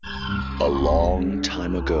A long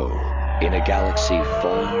time ago, in a galaxy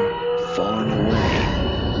far, far away.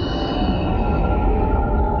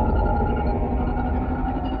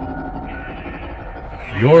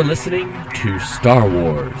 You're listening to Star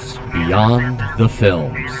Wars Beyond the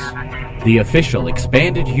Films, the official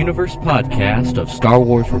expanded universe podcast of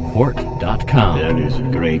StarWarsReport.com. There is a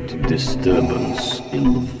great disturbance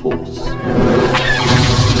in the Force.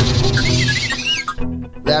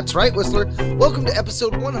 That's right, Whistler. Welcome to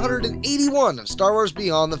episode 181 of Star Wars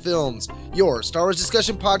Beyond the Films, your Star Wars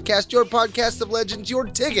discussion podcast, your podcast of legends, your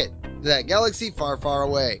ticket to that galaxy far, far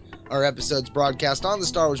away. Our episodes broadcast on the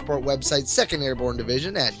Star Wars Report website, 2nd Airborne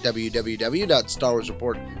Division at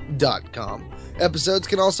www.starwarsreport.com. Episodes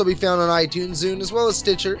can also be found on iTunes, Zune, as well as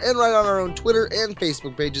Stitcher, and right on our own Twitter and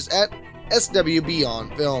Facebook pages at SW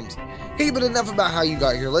Beyond Films. Hey, but enough about how you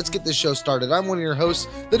got here. Let's get this show started. I'm one of your hosts,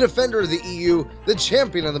 the defender of the EU, the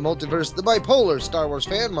champion of the multiverse, the bipolar Star Wars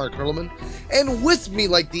fan, Mark Hurlman. And with me,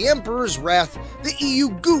 like the Emperor's Wrath, the EU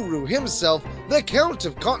guru himself, the Count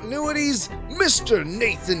of Continuities, Mr.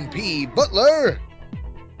 Nathan P. Butler.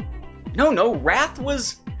 No, Wrath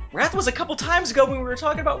was a couple times ago when we were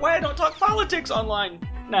talking about why I don't talk politics online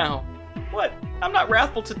now. What? I'm not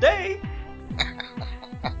wrathful today.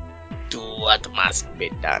 Do what must be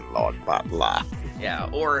done, Lord Butler. Yeah,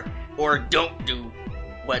 or don't do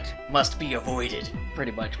what must be avoided,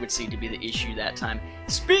 pretty much would seem to be the issue that time.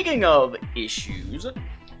 Speaking of issues,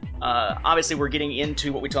 obviously we're getting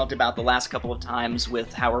into what we talked about the last couple of times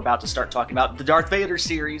with how we're about to start talking about the Darth Vader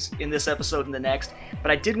series in this episode and the next,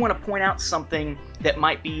 but I did want to point out something that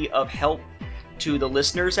might be of help to the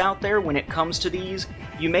listeners out there when it comes to these.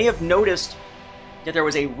 You may have noticed that there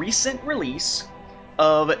was a recent release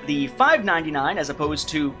of the $5.99 as opposed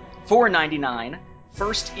to $4.99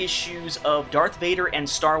 first issues of Darth Vader and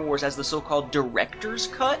Star Wars as the so-called Director's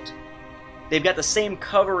Cut. They've got the same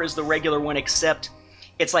cover as the regular one, except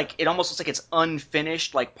it almost looks like it's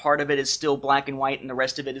unfinished, like part of it is still black and white and the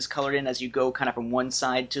rest of it is colored in as you go kind of from one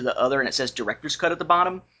side to the other, and it says Director's Cut at the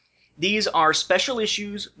bottom. These are special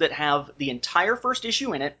issues that have the entire first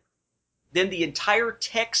issue in it, then the entire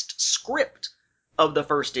text script of the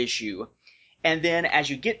first issue, and then as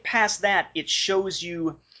you get past that, it shows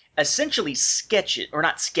you essentially sketches, or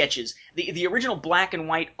not sketches, the original black and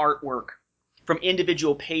white artwork from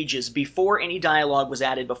individual pages before any dialogue was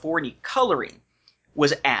added, before any coloring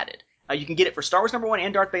was added. You can get it for Star Wars #1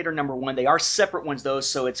 and Darth Vader #1. They are separate ones, though,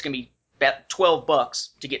 so it's going to be about $12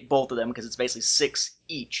 to get both of them because it's basically $6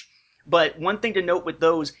 each. But one thing to note with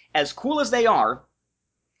those, as cool as they are,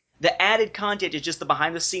 the added content is just the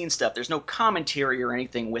behind-the-scenes stuff. There's no commentary or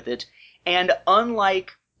anything with it. And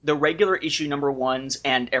unlike the regular issue #1s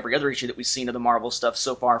and every other issue that we've seen of the Marvel stuff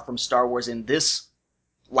so far from Star Wars in this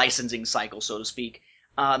licensing cycle, so to speak,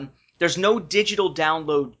 there's no digital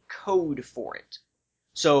download code for it.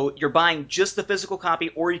 So you're buying just the physical copy,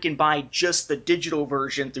 or you can buy just the digital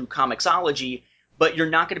version through Comixology, but you're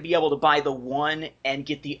not going to be able to buy the one and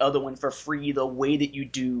get the other one for free the way that you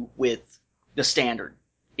do with the standard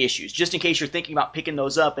issues. Just in case you're thinking about picking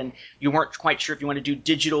those up and you weren't quite sure if you want to do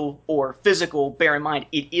digital or physical, bear in mind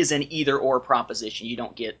it is an either-or proposition. You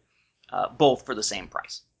don't get both for the same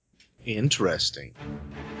price. Interesting.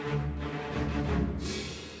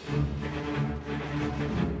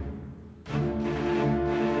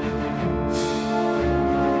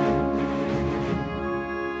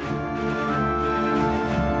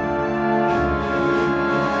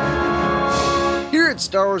 Here at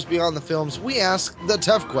Star Wars Beyond the Films, we ask the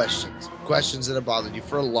tough questions. Questions that have bothered you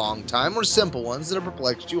for a long time, or simple ones that have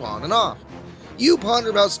perplexed you on and off. You ponder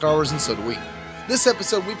about Star Wars, and so do we. This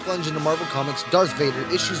episode, we plunge into Marvel Comics Darth Vader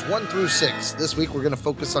issues 1 through 6. This week, we're going to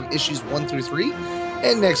focus on issues 1 through 3,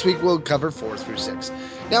 and next week, we'll cover 4 through 6.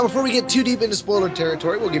 Now, before we get too deep into spoiler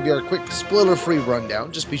territory, we'll give you our quick spoiler-free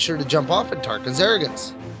rundown. Just be sure to jump off at Tarkin's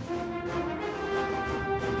arrogance.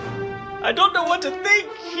 I don't know what to think.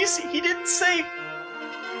 He didn't say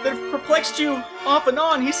that it perplexed you off and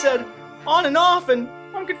on. He said on and off, and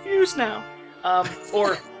I'm confused now.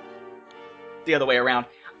 Or the other way around.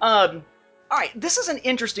 Alright, this is an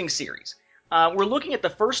interesting series. We're looking at the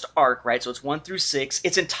first arc, right? So it's 1 through 6.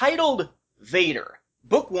 It's entitled Vader.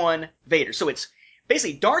 Book 1, Vader. So it's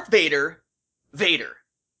basically Darth Vader, Vader.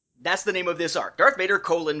 That's the name of this arc. Darth Vader,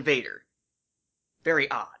 Vader. Very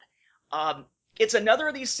odd. It's another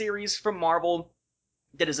of these series from Marvel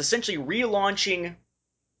that is essentially relaunching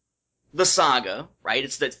the saga, right?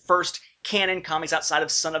 It's the first canon comics outside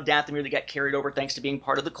of Son of Dathomir that got carried over thanks to being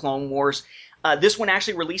part of the Clone Wars. This one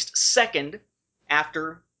actually released second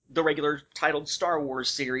after the regular titled Star Wars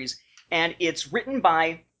series, and it's written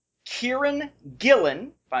by Kieran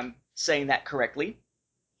Gillen, if I'm saying that correctly,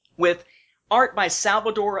 with art by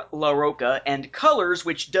Salvador Larroca and colors,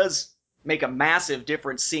 which does make a massive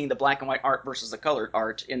difference seeing the black and white art versus the colored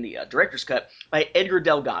art in the director's cut, by Edgar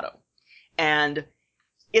Delgado. And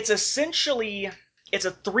it's essentially, it's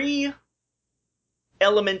a 3-element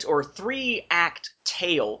or 3-act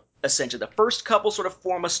tale, essentially. The first couple sort of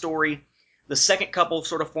form a story, the second couple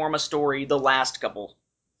sort of form a story, the last couple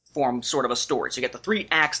form sort of a story. So you get the 3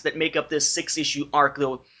 acts that make up this 6-issue arc,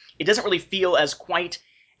 though it doesn't really feel as quite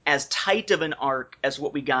as tight of an arc as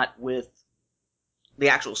what we got with the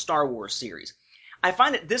actual Star Wars series. I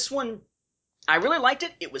find that this one, I really liked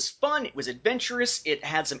it. It was fun. It was adventurous. It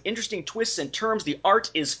had some interesting twists and turns. The art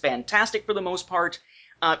is fantastic for the most part.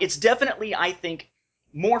 It's definitely, I think,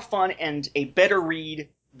 more fun and a better read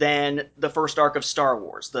than the first arc of Star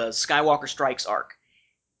Wars, the Skywalker Strikes arc.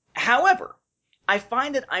 However, I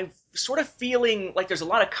find that I'm sort of feeling like there's a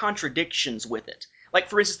lot of contradictions with it. Like,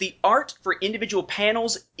 for instance, the art for individual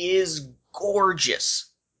panels is gorgeous.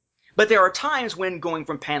 But there are times when, going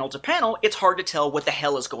from panel to panel, it's hard to tell what the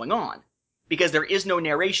hell is going on. Because there is no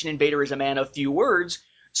narration and Vader is a man of few words,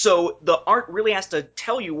 so the art really has to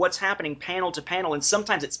tell you what's happening panel to panel, and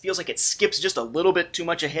sometimes it feels like it skips just a little bit too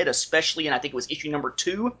much ahead, especially in, I think it was issue number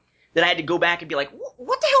 2, that I had to go back and be like,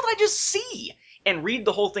 what the hell did I just see? And read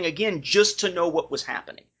the whole thing again just to know what was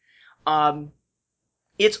happening.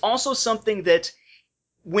 It's also something that,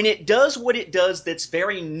 when it does what it does that's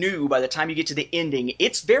very new by the time you get to the ending,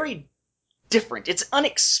 it's very different. It's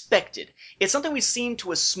unexpected. It's something we've seen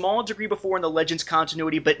to a small degree before in the Legends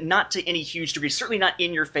continuity, but not to any huge degree, certainly not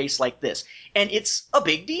in your face like this. And it's a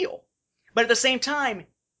big deal. But at the same time,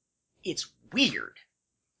 it's weird.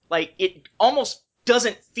 Like, it almost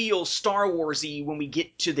doesn't feel Star Wars-y when we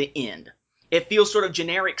get to the end. It feels sort of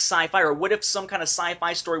generic sci-fi, or what if some kind of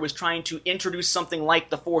sci-fi story was trying to introduce something like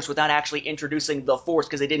the Force without actually introducing the Force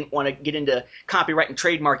because they didn't want to get into copyright and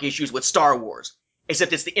trademark issues with Star Wars.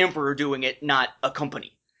 Except it's the Emperor doing it, not a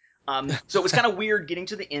company. So it was kind of weird getting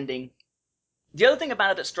to the ending. The other thing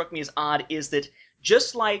about it that struck me as odd is that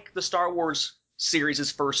just like the Star Wars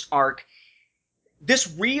series' first arc,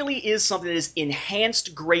 this really is something that is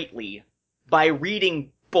enhanced greatly by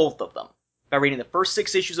reading both of them. By reading the first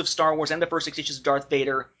 6 issues of Star Wars and the first 6 issues of Darth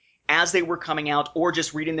Vader as they were coming out, or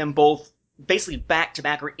just reading them both basically back to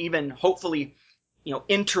back, or even hopefully,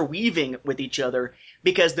 interweaving with each other,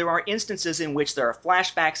 because there are instances in which there are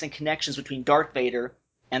flashbacks and connections between Darth Vader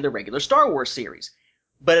and the regular Star Wars series.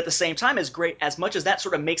 But at the same time, as much as that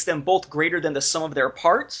sort of makes them both greater than the sum of their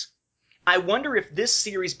parts, I wonder if this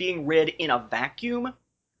series being read in a vacuum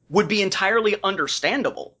would be entirely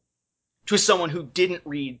understandable to someone who didn't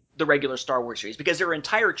read the regular Star Wars series, because there are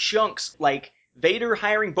entire chunks like Vader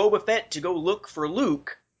hiring Boba Fett to go look for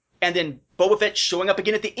Luke, and then Boba Fett showing up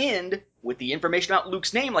again at the end with the information about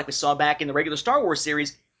Luke's name like we saw back in the regular Star Wars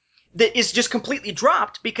series, that is just completely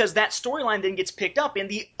dropped because that storyline then gets picked up in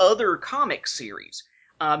the other comic series.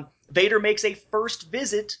 Vader makes a first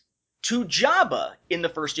visit to Jabba in the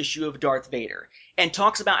first issue of Darth Vader, and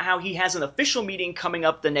talks about how he has an official meeting coming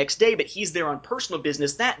up the next day, but he's there on personal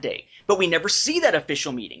business that day. But we never see that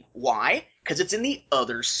official meeting. Why? Because it's in the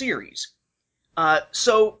other series.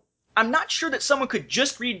 So I'm not sure that someone could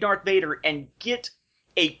just read Darth Vader and get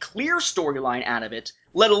a clear storyline out of it,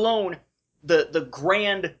 let alone the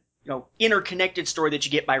grand, interconnected story that you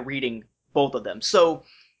get by reading both of them. So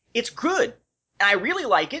it's good. And I really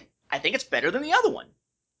like it. I think it's better than the other one.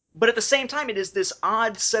 But at the same time, it is this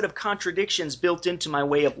odd set of contradictions built into my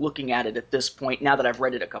way of looking at it at this point, now that I've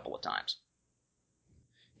read it a couple of times.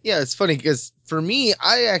 Yeah, it's funny because for me,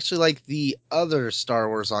 I actually like the other Star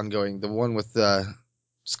Wars ongoing, the one with the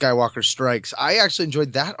Skywalker Strikes. I actually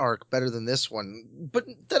enjoyed that arc better than this one. But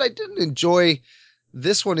that I didn't enjoy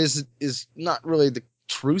this one is not really the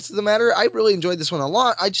truth of the matter. I really enjoyed this one a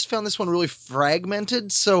lot. I just found this one really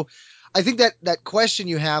fragmented. So I think that question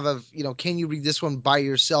you have of, can you read this one by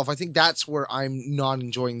yourself? I think that's where I'm not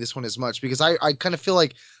enjoying this one as much, because I kind of feel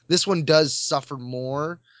like this one does suffer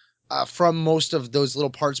more from most of those little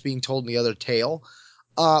parts being told in the other tale.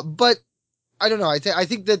 But I don't know. I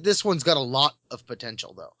think that this one's got a lot of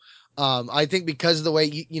potential, though. I think because of the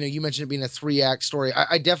way you mentioned it being a 3-act story,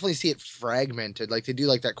 I definitely see it fragmented. Like they do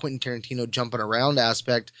like that Quentin Tarantino jumping around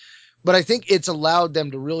aspect, but I think it's allowed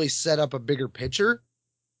them to really set up a bigger picture.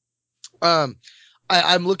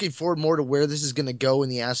 I'm looking forward more to where this is going to go in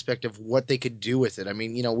the aspect of what they could do with it. I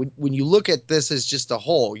mean, when you look at this as just a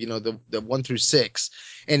whole, the 1 through 6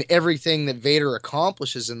 and everything that Vader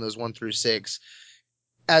accomplishes in those 1 through 6,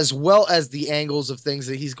 as well as the angles of things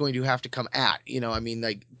that he's going to have to come at,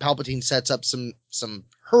 like Palpatine sets up some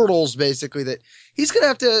hurdles basically that he's going to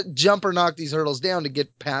have to jump or knock these hurdles down to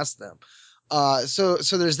get past them. So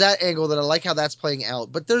there's that angle that I like how that's playing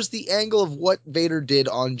out, but there's the angle of what Vader did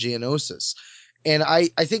on Geonosis. And I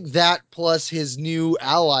think that plus his new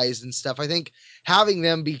allies and stuff, I think having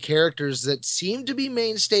them be characters that seem to be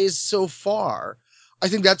mainstays so far, I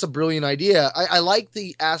think that's a brilliant idea. I like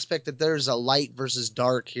the aspect that there's a light versus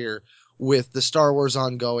dark here with the Star Wars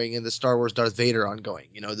ongoing and the Star Wars Darth Vader ongoing.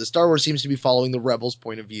 You know, the Star Wars seems to be following the Rebels'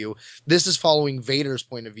 point of view. This is following Vader's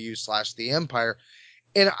point of view / the Empire.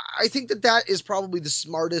 And I think that is probably the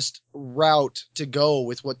smartest route to go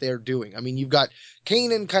with what they're doing. I mean, you've got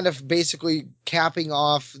Kanan kind of basically capping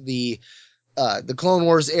off the Clone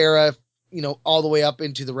Wars era, you know, all the way up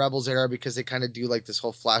into the Rebels era, because they kind of do like this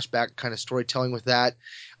whole flashback kind of storytelling with that.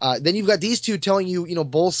 Then you've got these two telling you, you know,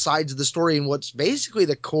 both sides of the story in what's basically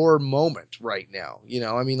the core moment right now. You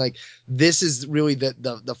know, I mean, like this is really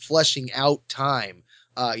the fleshing out time.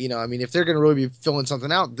 You know, I mean, if they're going to really be filling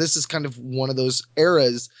something out, this is kind of one of those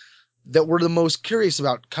eras that we're the most curious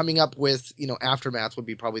about. Coming up with, you know, Aftermath would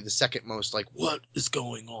be probably the second most, like, what is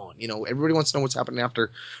going on? You know, everybody wants to know what's happening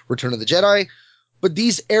after Return of the Jedi. But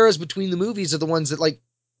these eras between the movies are the ones that, like,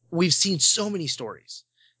 we've seen so many stories.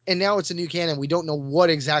 And now it's a new canon. We don't know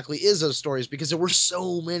what exactly is those stories because there were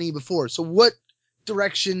so many before. So what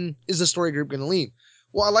direction is the story group going to lean?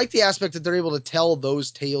 Well, I like the aspect that they're able to tell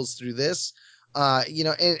those tales through this. You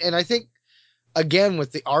know, and I think, again,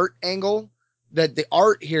 with the art angle, that the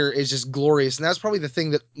art here is just glorious. And that's probably the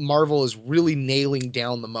thing that Marvel is really nailing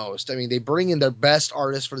down the most. I mean, they bring in their best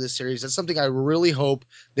artists for this series. That's something I really hope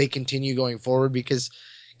they continue going forward because,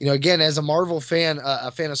 you know, again, as a Marvel fan,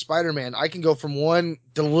 a fan of Spider-Man, I can go from one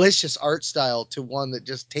delicious art style to one that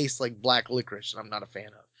just tastes like black licorice, and I'm not a fan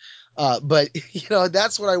of. But you know,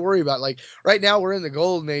 that's what I worry about. Like right now we're in the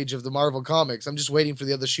golden age of the Marvel comics. I'm just waiting for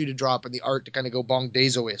the other shoe to drop and the art to kind of go Bong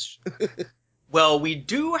Dazo-ish. Well, we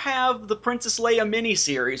do have the Princess Leia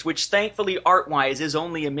miniseries, which thankfully art-wise is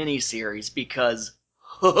only a miniseries because,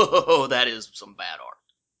 oh, that is some bad art.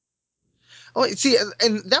 Oh, see,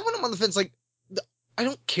 and that one I'm on the fence. Like, I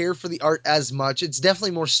don't care for the art as much. It's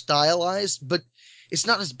definitely more stylized, but it's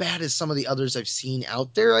not as bad as some of the others I've seen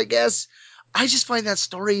out there, I guess. I just find that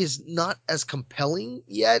story is not as compelling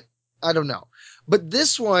yet. I don't know. But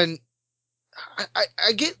this one,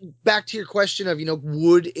 I get back to your question of, you know,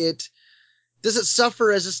 does it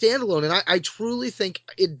suffer as a standalone? And I truly think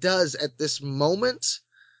it does at this moment,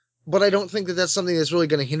 but I don't think that that's something that's really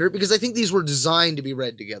going to hinder it because I think these were designed to be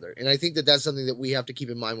read together. And I think that that's something that we have to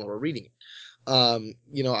keep in mind when we're reading it.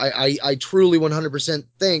 You know, I truly 100%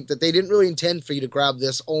 think that they didn't really intend for you to grab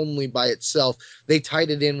this only by itself. They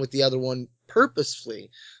tied it in with the other one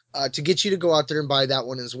purposefully, to get you to go out there and buy that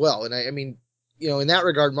one as well. And I mean, you know, in that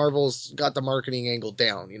regard, Marvel's got the marketing angle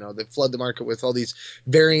down. You know, they flood the market with all these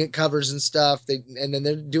variant covers and stuff. And then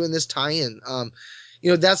they're doing this tie-in.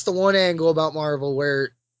 You know, that's the one angle about Marvel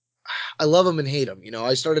where I love them and hate them. You know,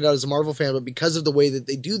 I started out as a Marvel fan, but because of the way that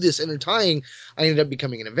they do this intertying, I ended up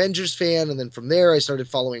becoming an Avengers fan. And then from there, I started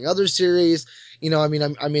following other series. You know, I mean,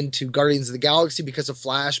 I'm into Guardians of the Galaxy because of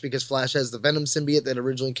Flash, because Flash has the Venom symbiote that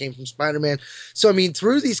originally came from Spider-Man. So, I mean,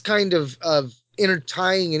 through these kind of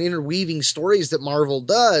intertying and interweaving stories that Marvel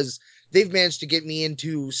does, they've managed to get me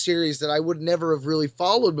into series that I would never have really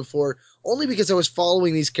followed before, only because I was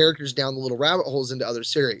following these characters down the little rabbit holes into other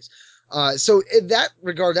series. So in that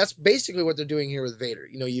regard, that's basically what they're doing here with Vader.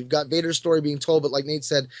 You know, you've got Vader's story being told, but like Nate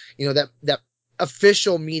said, you know, that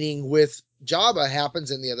official meeting with Jabba happens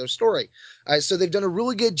in the other story. So they've done a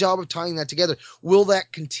really good job of tying that together. Will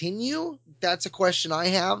that continue? That's a question I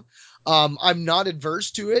have. I'm not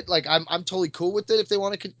adverse to it. Like I'm totally cool with it if they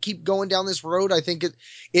want to keep going down this road. I think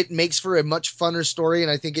it makes for a much funner story,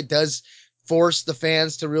 and I think it does force the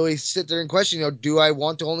fans to really sit there and question, you know, do I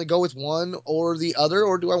want to only go with one or the other,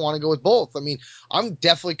 or do I want to go with both? I mean, I'm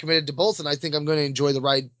definitely committed to both, and I think I'm going to enjoy the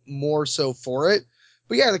ride more so for it.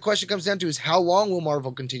 But yeah, the question comes down to is how long will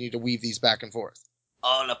Marvel continue to weave these back and forth?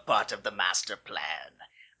 All a part of the master plan.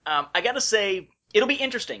 I gotta say, it'll be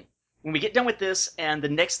interesting when we get done with this, and the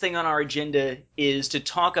next thing on our agenda is to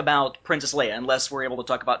talk about Princess Leia, unless we're able to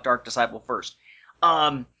talk about Dark Disciple first.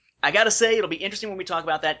 I gotta say, it'll be interesting when we talk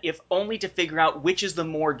about that, if only to figure out which is the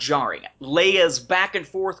more jarring. Leia's back and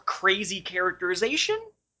forth crazy characterization,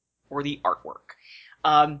 or the artwork.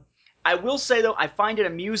 I will say, though, I find it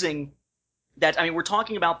amusing that, I mean, we're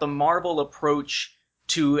talking about the Marvel approach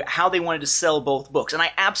to how they wanted to sell both books. And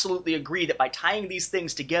I absolutely agree that by tying these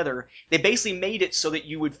things together, they basically made it so that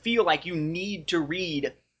you would feel like you need to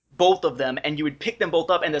read both of them, and you would pick them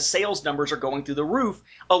both up, and the sales numbers are going through the roof,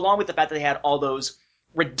 along with the fact that they had all those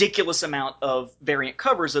ridiculous amount of variant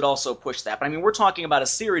covers that also push that. But I mean, we're talking about a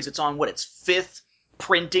series that's on, its fifth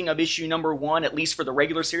printing of issue number 1, at least for the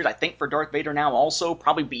regular series. I think for Darth Vader now also,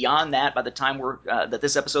 probably beyond that by the time that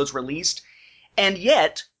this episode's released. And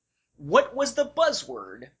yet, what was the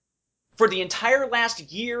buzzword for the entire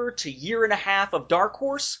last year to year and a half of Dark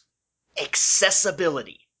Horse?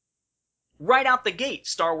 Accessibility. Right out the gate,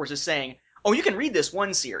 Star Wars is saying, oh, you can read this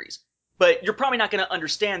one series, but you're probably not going to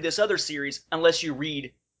understand this other series unless you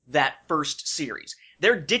read that first series.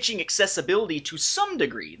 They're ditching accessibility to some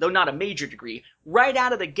degree, though not a major degree, right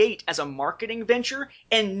out of the gate as a marketing venture,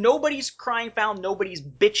 and nobody's crying foul, nobody's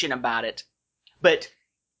bitching about it. But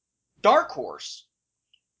Dark Horse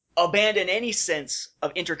abandoned any sense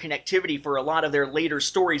of interconnectivity for a lot of their later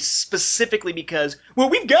stories, specifically because, well,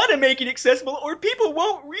 we've got to make it accessible or people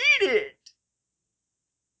won't read it.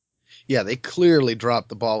 Yeah, they clearly dropped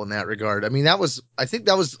the ball in that regard. I mean, I think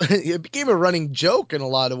that was, it became a running joke in a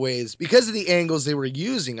lot of ways because of the angles they were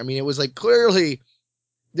using. I mean, it was like clearly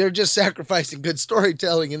they're just sacrificing good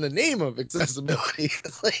storytelling in the name of accessibility.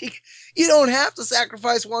 It's like, you don't have to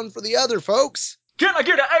sacrifice one for the other, folks. Can I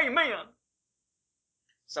get an amen?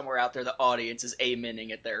 Somewhere out there, the audience is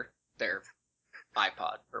amening at their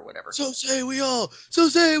iPod or whatever. So say we all. So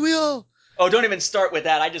say we all. Oh, don't even start with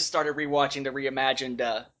that. I just started rewatching the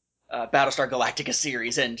reimagined Battlestar Galactica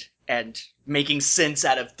series and making sense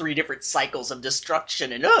out of 3 different cycles of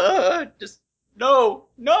destruction and just no.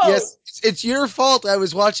 Yes, it's your fault. I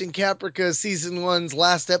was watching Caprica season 1's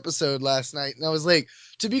last episode last night, and I was like,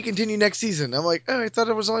 to be continued next season. I'm like, oh, I thought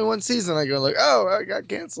it was only one season. I go like, oh, I got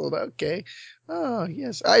canceled. Okay. Oh,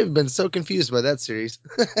 yes. I've been so confused by that series.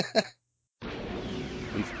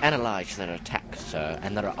 We've analyzed their attack, sir,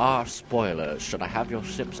 and there are spoilers. Should I have your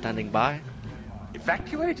ship standing by?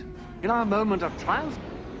 Evacuate? In our moment of triumph?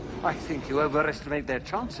 I think you overestimate their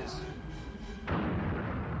chances.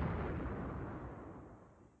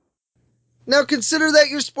 Now consider that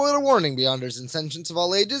your spoiler warning, Beyonders and Sentients of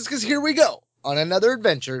all ages, because here we go on another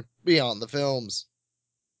adventure beyond the films.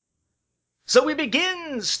 So we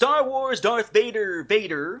begin Star Wars Darth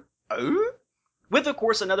Vader, with, of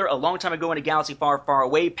course, another A Long Time Ago in a Galaxy Far, Far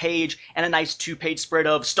Away page, and a nice 2-page spread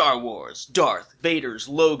of Star Wars, Darth Vader's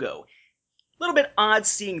logo. A little bit odd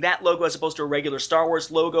seeing that logo as opposed to a regular Star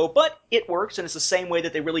Wars logo, but it works, and it's the same way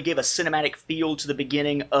that they really gave a cinematic feel to the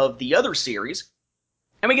beginning of the other series.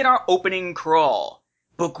 And we get our opening crawl.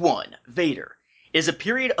 Book 1, Vader, is a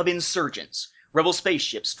period of insurgence. Rebel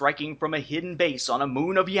spaceships striking from a hidden base on a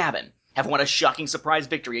moon of Yavin have won a shocking surprise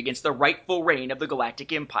victory against the rightful reign of the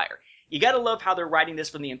Galactic Empire. You gotta love how they're writing this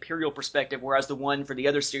from the Imperial perspective, whereas the one for the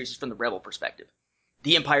other series is from the Rebel perspective.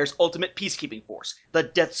 The Empire's ultimate peacekeeping force, the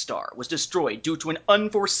Death Star, was destroyed due to an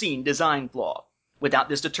unforeseen design flaw. Without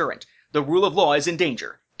this deterrent, the rule of law is in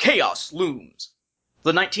danger. Chaos looms.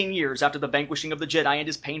 The 19 years after the vanquishing of the Jedi and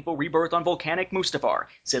his painful rebirth on volcanic Mustafar,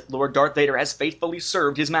 Sith Lord Darth Vader has faithfully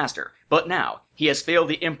served his master, but now he has failed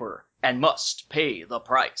the Emperor and must pay the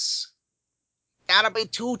price. That'll be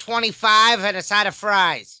 $2.25 and a side of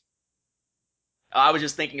fries. I was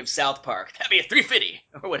just thinking of South Park. That'd be a $3.50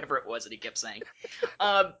 or whatever it was that he kept saying.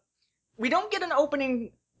 We don't get an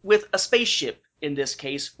opening with a spaceship in this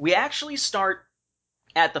case. We actually start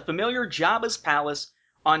at the familiar Jabba's palace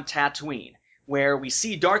on Tatooine, where we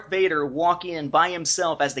see Darth Vader walk in by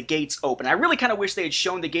himself as the gates open. I really kind of wish they had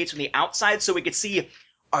shown the gates from the outside so we could see,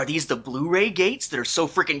 are these the Blu-ray gates that are so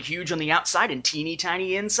freaking huge on the outside and teeny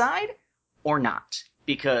tiny inside? Or not?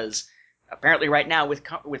 Because apparently right now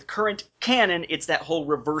with current canon, it's that whole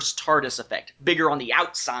reverse TARDIS effect. Bigger on the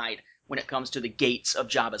outside when it comes to the gates of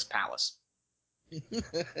Jabba's palace.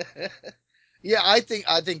 Yeah, I think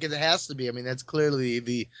it has to be. I mean, that's clearly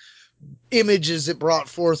the images it brought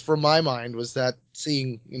forth from my mind was that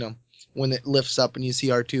seeing, when it lifts up and you see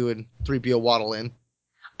R2 and 3PO waddle in.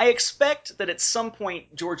 I expect that at some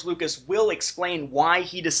point George Lucas will explain why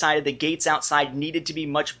he decided the gates outside needed to be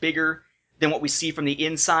much bigger than what we see from the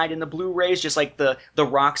inside in the Blu-rays, just like the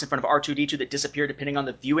rocks in front of R2-D2 that disappear depending on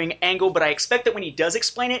the viewing angle. But I expect that when he does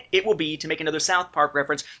explain it, it will be, to make another South Park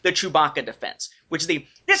reference, the Chewbacca defense, which is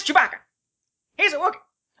this Chewbacca, he's a Wookiee.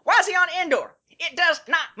 Why is he on Endor? It does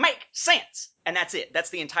not make sense. And that's it. That's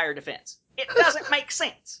the entire defense. It doesn't make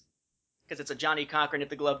sense. Because it's a Johnny Cochran, if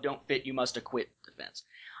the glove don't fit, you must acquit defense.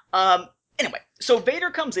 Anyway, so Vader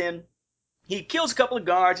comes in, he kills a couple of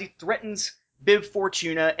guards, he threatens Bib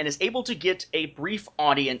Fortuna, and is able to get a brief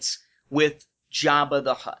audience with Jabba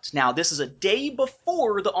the Hutt. Now, this is a day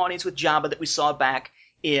before the audience with Jabba that we saw back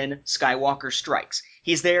in Skywalker Strikes.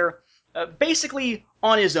 He's there basically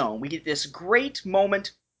on his own. We get this great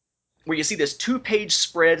moment where you see this 2-page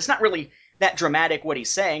spread. It's not really that dramatic what he's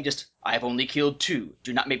saying, just, I have only killed 2.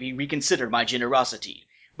 Do not make me reconsider my generosity.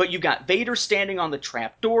 But you've got Vader standing on the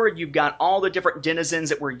trapdoor. You've got all the different denizens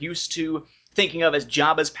that we're used to thinking of as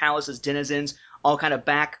Jabba's palace's denizens, all kind of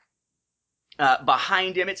back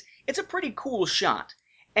behind him. It's a pretty cool shot.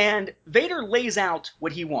 And Vader lays out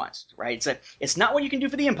what he wants, right? It's not what you can do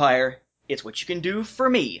for the Empire, it's what you can do for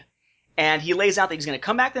me. And he lays out that he's going to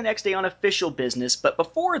come back the next day on official business, but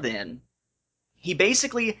before then, he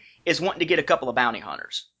basically is wanting to get a couple of bounty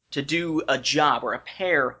hunters to do a job or a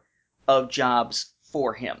pair of jobs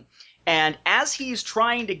for him. And as he's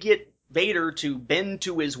trying to get Vader to bend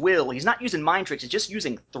to his will, he's not using mind tricks, he's just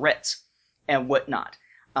using threats and whatnot.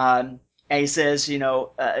 And he says,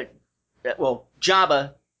 Jabba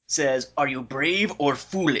says, "Are you brave or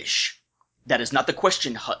foolish? That is not the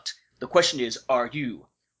question, Hutt. The question is, are you?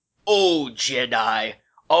 Oh, Jedi,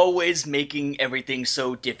 always making everything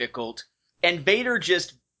so difficult." And Vader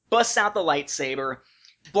just busts out the lightsaber,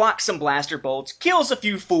 blocks some blaster bolts, kills a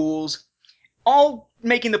few fools, all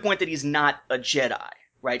making the point that he's not a Jedi,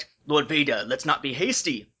 right? "Lord Vader, let's not be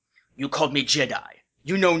hasty. You called me Jedi.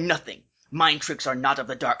 You know nothing. Mind tricks are not of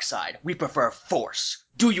the dark side. We prefer Force.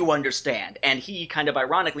 Do you understand?" And he kind of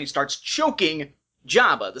ironically starts choking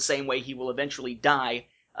Jabba the same way he will eventually die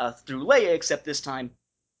through Leia, except this time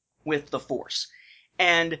with the Force.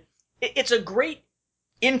 And it's a great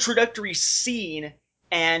introductory scene,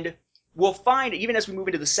 and we'll find, even as we move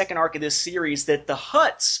into the second arc of this series, that the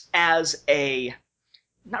Hutts, as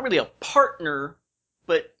not really a partner,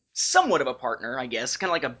 but somewhat of a partner, I guess, kind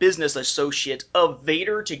of like a business associate of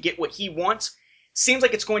Vader to get what he wants, seems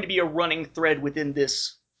like it's going to be a running thread within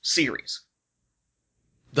this series.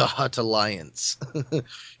 The Hutt Alliance.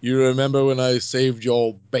 You remember when I saved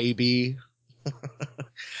your baby?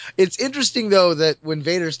 It's interesting, though, that when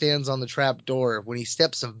Vader stands on the trap door, when he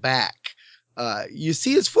steps back, you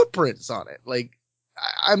see his footprints on it. Like,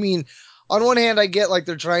 I mean, on one hand, I get like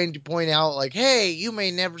they're trying to point out, like, hey, you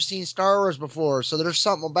may never seen Star Wars before, so there's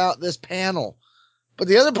something about this panel. But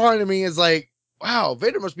the other part of me is like, wow,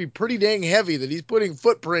 Vader must be pretty dang heavy that he's putting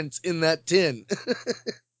footprints in that tin.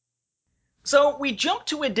 So we jump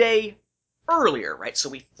to a day earlier, right? So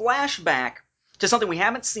we flash back to something we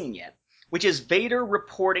haven't seen yet, which is Vader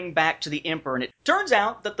reporting back to the Emperor. And it turns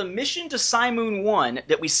out that the mission to Cymoon 1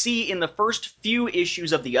 that we see in the first few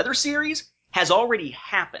issues of the other series has already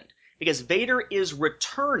happened, because Vader is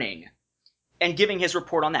returning and giving his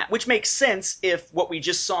report on that, which makes sense if what we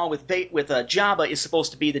just saw with Jabba is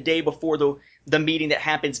supposed to be the day before the meeting that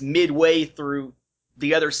happens midway through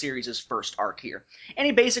the other series' first arc here. And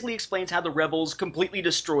he basically explains how the rebels completely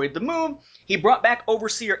destroyed the moon. He brought back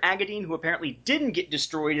Overseer Agadine, who apparently didn't get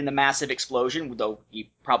destroyed in the massive explosion, though he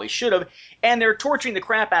probably should have, and they're torturing the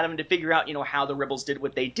crap out of him to figure out, how the rebels did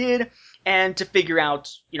what they did, and to figure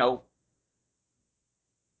out,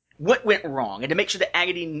 what went wrong, and to make sure that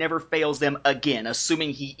Agadine never fails them again,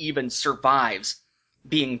 assuming he even survives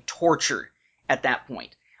being tortured at that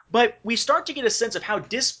point. But we start to get a sense of how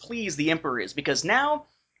displeased the Emperor is, because now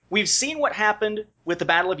we've seen what happened with the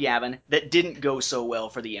Battle of Yavin that didn't go so well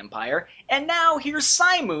for the Empire, and now here's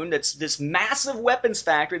Cymoon, that's this massive weapons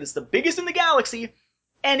factory that's the biggest in the galaxy,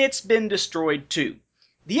 and it's been destroyed too.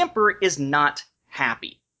 The Emperor is not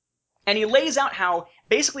happy. And he lays out how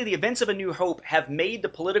basically the events of A New Hope have made the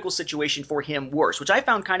political situation for him worse, which I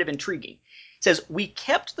found kind of intriguing. He says, "We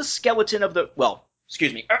kept the skeleton of the...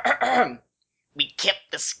 We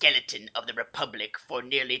kept the skeleton of the Republic for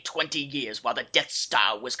nearly 20 years while the Death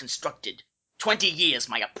Star was constructed. 20 years,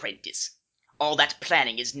 my apprentice. All that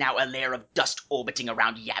planning is now a layer of dust orbiting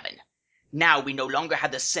around Yavin. Now we no longer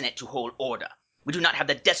have the Senate to hold order. We do not have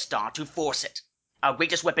the Death Star to force it. Our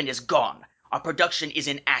greatest weapon is gone. Our production is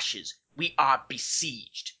in ashes. We are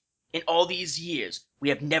besieged. In all these years, we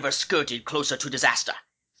have never skirted closer to disaster.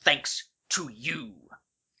 Thanks to you.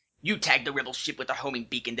 You tagged the rebel ship with a homing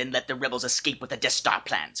beacon, then let the rebels escape with the Death Star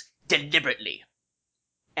plans. Deliberately."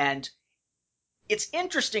 And it's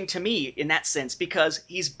interesting to me in that sense, because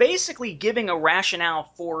he's basically giving a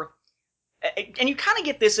rationale for, and you kind of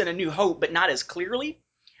get this in A New Hope, but not as clearly,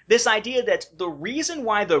 this idea that the reason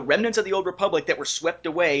why the remnants of the Old Republic that were swept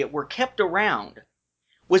away were kept around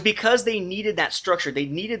was because they needed that structure, they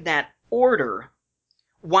needed that order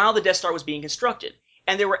while the Death Star was being constructed.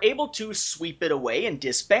 And they were able to sweep it away and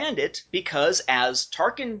disband it because, as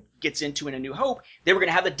Tarkin gets into in A New Hope, they were going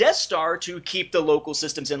to have the Death Star to keep the local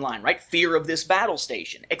systems in line, right? Fear of this battle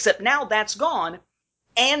station. Except now that's gone,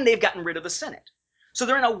 and they've gotten rid of the Senate. So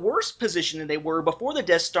they're in a worse position than they were before the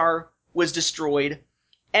Death Star was destroyed,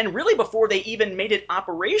 and really before they even made it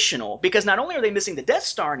operational, because not only are they missing the Death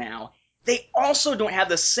Star now, they also don't have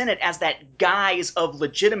the Senate as that guise of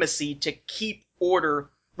legitimacy to keep order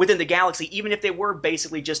within the galaxy, even if they were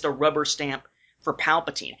basically just a rubber stamp for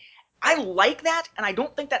Palpatine. I like that, and I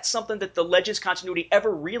don't think that's something that the Legends continuity ever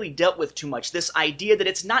really dealt with too much. This idea that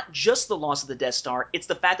it's not just the loss of the Death Star, it's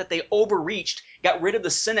the fact that they overreached, got rid of the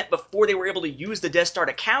Senate before they were able to use the Death Star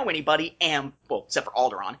to cow anybody, and, well, except for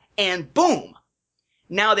Alderaan, and boom!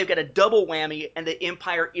 Now they've got a double whammy, and the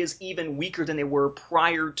Empire is even weaker than they were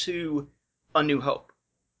prior to A New Hope.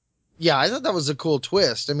 Yeah, I thought that was a cool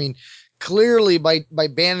twist. I mean, clearly by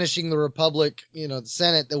banishing the Republic, the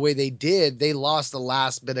Senate the way they did, they lost the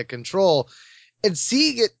last bit of control. And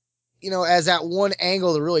seeing it, as that one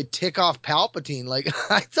angle to really tick off Palpatine, like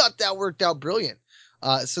I thought that worked out brilliant.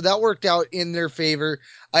 So that worked out in their favor.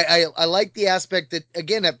 I like the aspect that,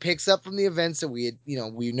 again, that picks up from the events that we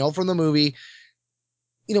know from the movie.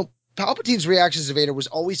 Palpatine's reactions to Vader was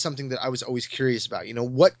always something that I was always curious about.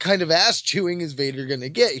 What kind of ass chewing is Vader going to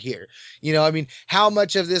get here? How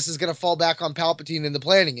much of this is going to fall back on Palpatine in the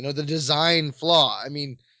planning? The design flaw. I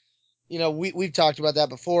mean, we've talked about that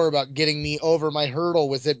before, about getting me over my hurdle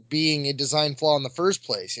with it being a design flaw in the first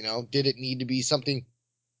place. Did it need to be something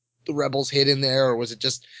the Rebels hid in there, or was it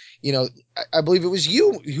just, I believe it was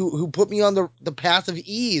you who put me on the path of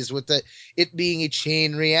ease with it being a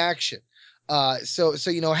chain reaction. So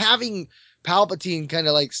having Palpatine kind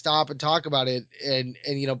of like stop and talk about it and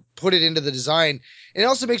put it into the design, and it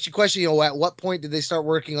also makes you question, at what point did they start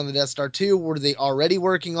working on the Death Star 2? Were they already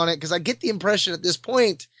working on it? Because I get the impression at this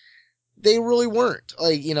point they really weren't.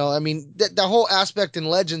 Like, the whole aspect in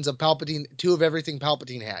Legends of Palpatine, 2 of everything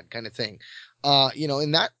Palpatine had kind of thing.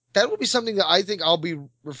 And that will be something that I think I'll be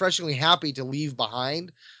refreshingly happy to leave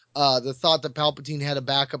behind. The thought that Palpatine had a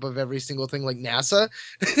backup of every single thing like NASA,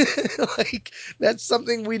 like that's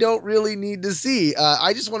something we don't really need to see.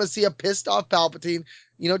 I just want to see a pissed off Palpatine,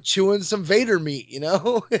 chewing some Vader meat,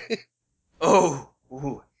 Oh,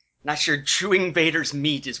 ooh, not sure chewing Vader's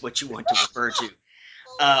meat is what you want to refer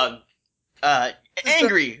to.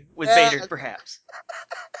 Angry with Vader, perhaps.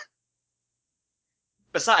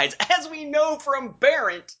 Besides, as we know from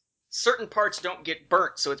Barrett, certain parts don't get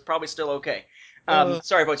burnt, so it's probably still okay.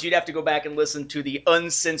 Sorry, folks, you'd have to go back and listen to the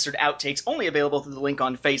uncensored outtakes, only available through the link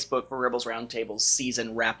on Facebook for Rebels Roundtable's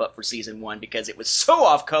season wrap-up for Season 1, because it was so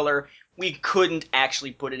off-color, we couldn't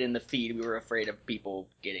actually put it in the feed. We were afraid of people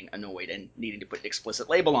getting annoyed and needing to put an explicit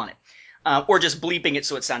label on it. Or just bleeping it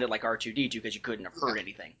so it sounded like R2-D2 because you couldn't have heard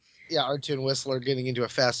anything. Yeah, R2 and Whistler getting into a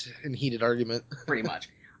fast and heated argument. Pretty much.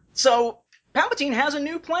 So, Palpatine has a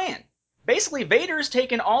new plan. Basically, Vader's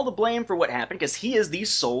taken all the blame for what happened because he is the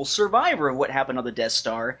sole survivor of what happened on the Death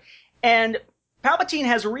Star. And Palpatine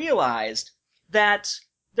has realized that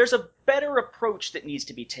there's a better approach that needs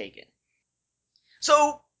to be taken.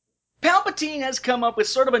 So, Palpatine has come up with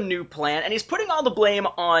sort of a new plan, and he's putting all the blame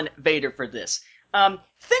on Vader for this.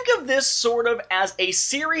 Think of this sort of as a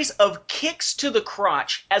series of kicks to the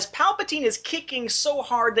crotch, as Palpatine is kicking so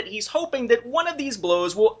hard that he's hoping that one of these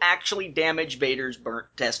blows will actually damage Vader's burnt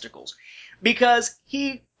testicles. Because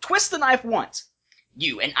he twists the knife once.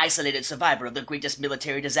 You, an isolated survivor of the greatest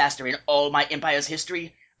military disaster in all my Empire's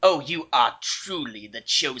history? Oh, you are truly the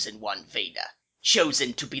chosen one, Vader.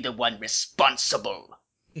 Chosen to be the one responsible.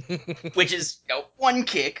 Which is, one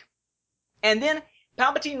kick. And then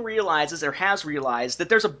Palpatine realizes, or has realized, that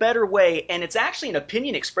there's a better way, and it's actually an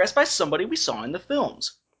opinion expressed by somebody we saw in the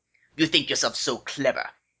films. You think yourself so clever,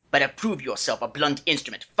 but approve yourself a blunt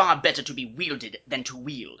instrument far better to be wielded than to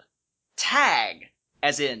wield. Tag,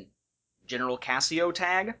 as in General Cassio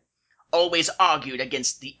Tag, always argued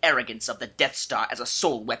against the arrogance of the Death Star as a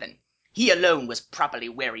sole weapon. He alone was properly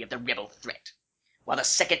wary of the rebel threat. While the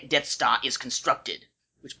second Death Star is constructed,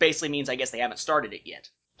 which basically means I guess they haven't started it yet,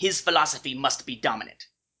 his philosophy must be dominant.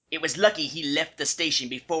 It was lucky he left the station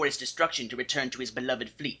before its destruction to return to his beloved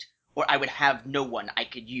fleet, or I would have no one I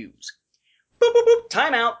could use. Boop, boop, boop,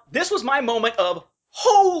 time out. This was my moment of,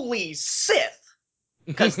 holy Sith!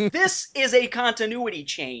 Because this is a continuity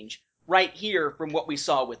change right here from what we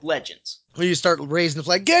saw with Legends. When you start raising the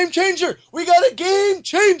flag, game changer! We got a game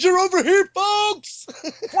changer over here, folks!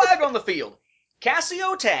 Flag on the field.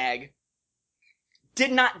 Cassio Tag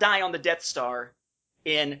did not die on the Death Star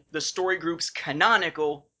in the story group's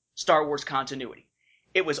canonical Star Wars continuity.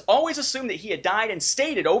 It was always assumed that he had died, and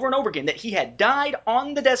stated over and over again that he had died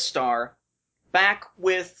on the Death Star back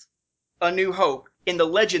with A New Hope in the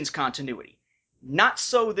Legends continuity. Not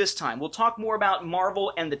so this time. We'll talk more about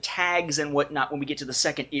Marvel and the tags and whatnot when we get to the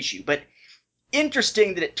second issue. But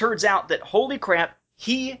interesting that it turns out that, holy crap,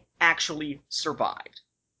 he actually survived.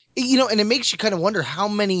 And it makes you kind of wonder how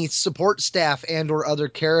many support staff and or other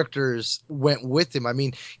characters went with him. I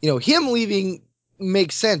mean, him leaving,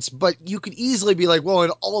 makes sense, but you could easily be like, well,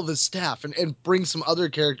 and all of his staff and bring some other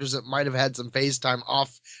characters that might have had some FaceTime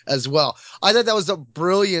off as well. I thought that was a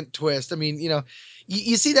brilliant twist. I mean,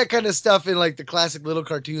 you see that kind of stuff in like the classic little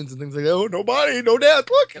cartoons and things like, oh, no body, no death.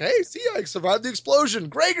 Look, hey, see, I survived the explosion.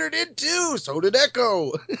 Gregor did too. So did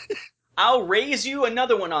Echo. I'll raise you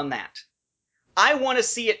another one on that. I want to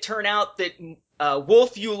see it turn out that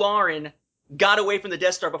Wolf Yularen got away from the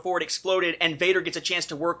Death Star before it exploded, and Vader gets a chance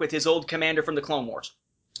to work with his old commander from the Clone Wars.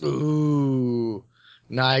 Ooh,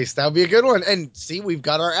 nice. That would be a good one. And see, we've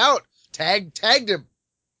got our out. Tagged him.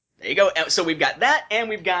 There you go. So we've got that, and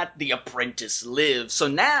we've got The Apprentice lives. So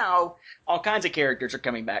now all kinds of characters are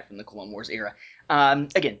coming back from the Clone Wars era.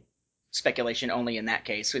 Again, speculation only in that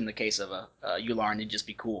case. In the case of Yularen, it'd just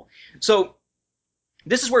be cool. So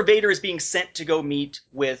this is where Vader is being sent to go meet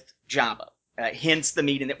with Jabba. Hence the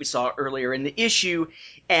meeting that we saw earlier in the issue.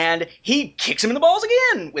 And he kicks him in the balls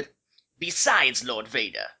again with, "Besides, Lord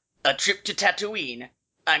Vader, a trip to Tatooine,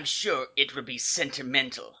 I'm sure it will be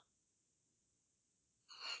sentimental."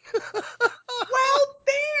 Well,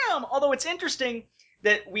 damn! Although it's interesting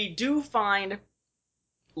that we do find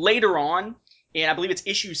later on, and I believe it's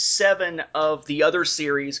issue 7 of the other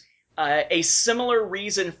series, a similar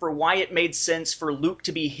reason for why it made sense for Luke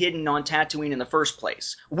to be hidden on Tatooine in the first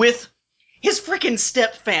place. With his frickin'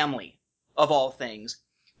 step family, of all things.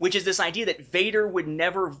 Which is this idea that Vader would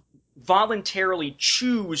never voluntarily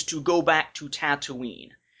choose to go back to Tatooine.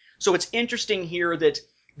 So it's interesting here that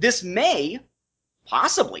this may,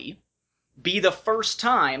 possibly, be the first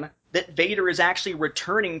time that Vader is actually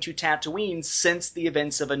returning to Tatooine since the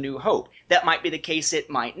events of A New Hope. That might be the case, it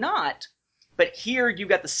might not. But here you've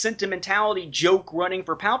got the sentimentality joke running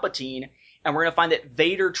for Palpatine, and we're going to find that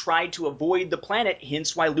Vader tried to avoid the planet,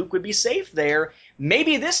 hence why Luke would be safe there.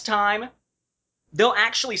 Maybe this time they'll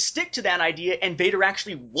actually stick to that idea, and Vader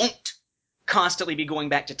actually won't constantly be going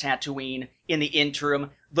back to Tatooine in the interim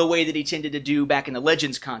the way that he tended to do back in the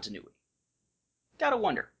Legends continuity. Gotta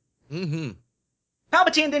wonder. Mm-hmm.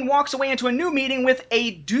 Palpatine then walks away into a new meeting with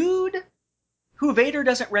a dude who Vader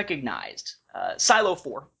doesn't recognize, Silo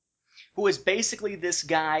 4, who is basically this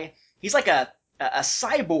guy. He's like a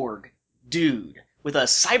cyborg dude with a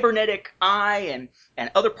cybernetic eye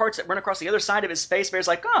and other parts that run across the other side of his face. Vader's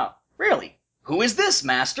like, "Oh, really? Who is this,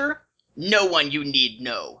 Master?" "No one you need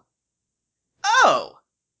know." "Oh,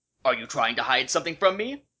 are you trying to hide something from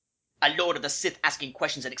me? A Lord of the Sith asking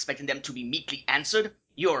questions and expecting them to be meekly answered?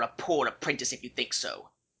 You're a poor apprentice if you think so."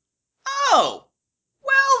 "Oh,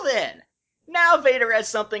 well then, now Vader has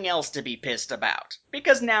something else to be pissed about,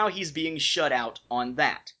 because now he's being shut out on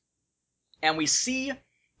that." And we see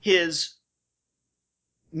his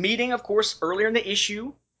meeting, of course, earlier in the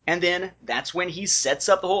issue, and then that's when he sets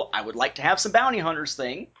up the whole "I would like to have some bounty hunters"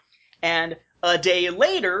 thing. And a day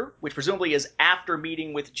later, which presumably is after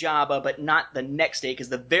meeting with Jabba, but not the next day, because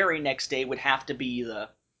the very next day would have to be the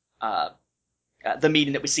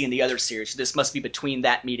meeting that we see in the other series. So this must be between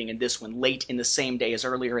that meeting and this one, late in the same day as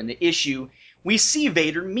earlier in the issue. We see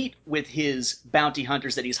Vader meet with his bounty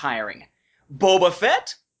hunters that he's hiring. Boba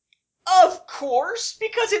Fett? Of course,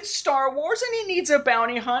 because it's Star Wars and he needs a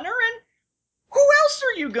bounty hunter, and who else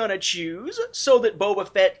are you gonna choose so that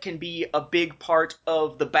Boba Fett can be a big part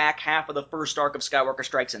of the back half of the first arc of Skywalker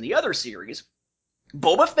Strikes in the other series?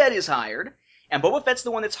 Boba Fett is hired, and Boba Fett's the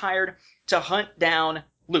one that's hired to hunt down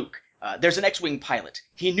Luke. There's an X-Wing pilot.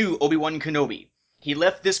 He knew Obi-Wan Kenobi. He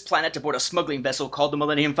left this planet to board a smuggling vessel called the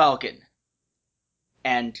Millennium Falcon.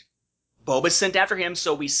 And Boba's sent after him,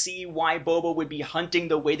 so we see why Boba would be hunting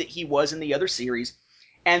the way that he was in the other series.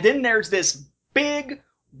 And then there's this big,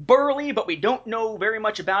 burly, but we don't know very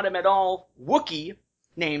much about him at all, Wookiee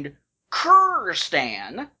named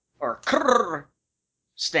Kurstan, or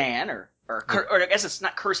Kurstan, or I guess it's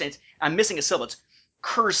not Kurstan, I'm missing a syllable, it's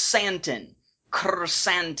Kursantin.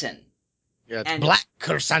 Yeah, it's And- Black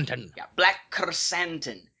Kursantin. Yeah, Black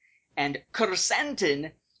Kursantin. And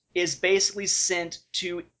Kursantin is basically sent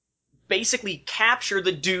to basically capture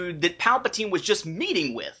the dude that Palpatine was just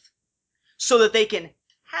meeting with so that they can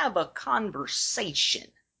have a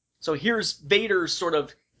conversation. So here's Vader he's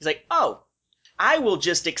like, "Oh, I will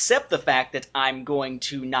just accept the fact that I'm going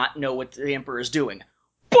to not know what the Emperor is doing."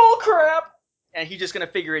 Bullcrap! And he's just going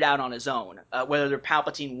to figure it out on his own, whether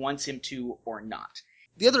Palpatine wants him to or not.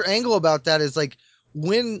 The other angle about that is like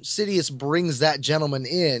when Sidious brings that gentleman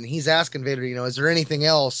in, he's asking Vader, is there anything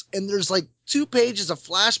else? And there's like 2 pages of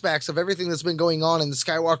flashbacks of everything that's been going on in the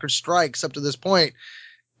Skywalker Strikes up to this point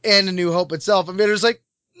and A New Hope itself. And Vader's like,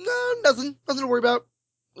 "No, nothing to worry about."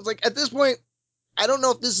 It's like, at this point, I don't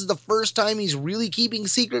know if this is the first time he's really keeping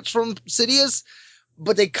secrets from Sidious,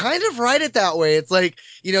 but they kind of write it that way. It's like,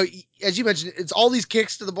 as you mentioned, it's all these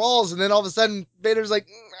kicks to the balls, and then all of a sudden Vader's like,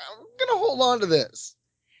 I'm gonna hold on to this.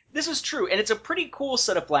 This is true, and it's a pretty cool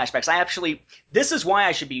set of flashbacks. This is why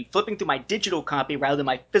I should be flipping through my digital copy rather than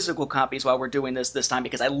my physical copies while we're doing this time,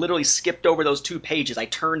 because I literally skipped over those 2 pages. I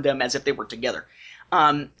turned them as if they were together.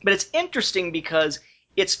 But it's interesting because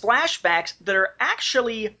it's flashbacks that are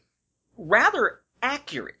actually rather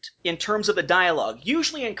accurate in terms of the dialogue.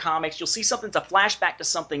 Usually in comics, you'll see something that's a flashback to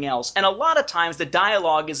something else, and a lot of times the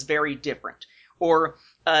dialogue is very different, or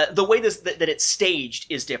the way that it's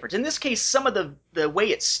staged is different. In this case, some of the way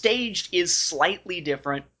it's staged is slightly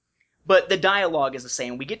different, but the dialogue is the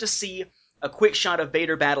same. We get to see a quick shot of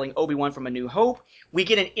Vader battling Obi-Wan from A New Hope. We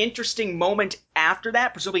get an interesting moment after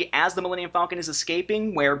that, presumably as the Millennium Falcon is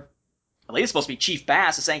escaping, where I believe it's supposed to be Chief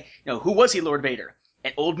Bass is saying, who was he, Lord Vader?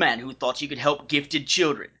 An old man who thought he could help gifted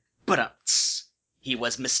children. But he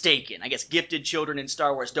was mistaken. I guess gifted children in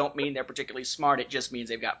Star Wars don't mean they're particularly smart. It just means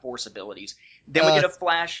they've got Force abilities. Then we get a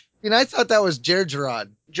flash. I thought that was Jar Jarrod.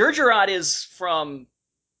 Jar Jarrod is from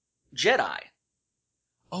Jedi.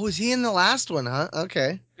 Oh, is he in the last one, huh?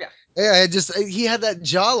 Okay. Yeah. Yeah, he had that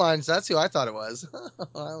jawline, so that's who I thought it was.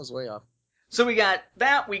 I was way off. So we got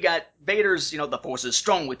that. We got Vader's, the Force is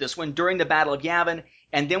strong with this one during the Battle of Yavin.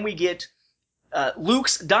 And then we get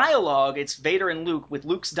Luke's dialogue. It's Vader and Luke with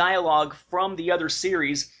Luke's dialogue from the other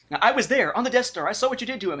series. Now, I was there on the Death Star. I saw what you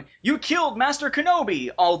did to him. You killed Master Kenobi.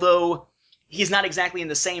 Although he's not exactly in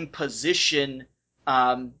the same position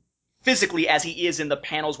physically as he is in the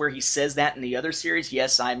panels where he says that in the other series.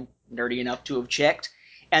 Yes, I'm nerdy enough to have checked.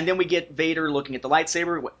 And then we get Vader looking at the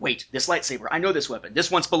lightsaber. Wait, this lightsaber, I know this weapon. This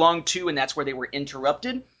once belonged to, and that's where they were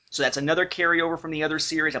interrupted. So that's another carryover from the other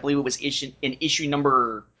series. I believe it was in issue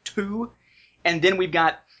number 2. And then we've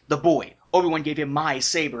got the boy. Obi-Wan gave him my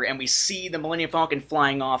saber, and we see the Millennium Falcon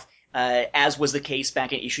flying off, as was the case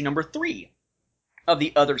back in issue number 3 of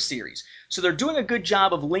the other series. So they're doing a good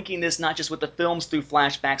job of linking this not just with the films through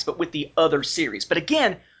flashbacks, but with the other series. But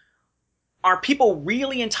again, are people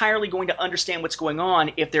really entirely going to understand what's going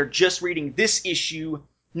on if they're just reading this issue,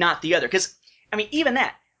 not the other? Because, even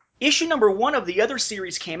that. Issue number 1 of the other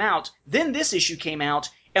series came out, then this issue came out,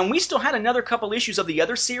 and we still had another couple issues of the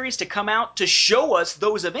other series to come out to show us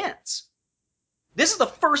those events. This is the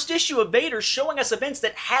first issue of Vader showing us events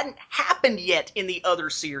that hadn't happened yet in the other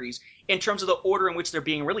series in terms of the order in which they're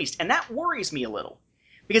being released. And that worries me a little,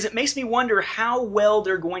 because it makes me wonder how well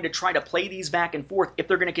they're going to try to play these back and forth if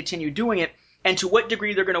they're going to continue doing it, and to what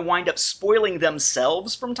degree they're going to wind up spoiling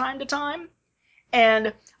themselves from time to time.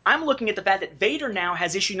 And I'm looking at the fact that Vader now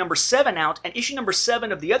has issue number 7 out, and issue number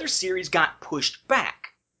 7 of the other series got pushed back.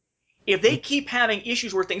 If they keep having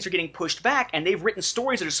issues where things are getting pushed back, and they've written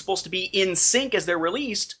stories that are supposed to be in sync as they're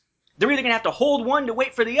released, they're either going to have to hold one to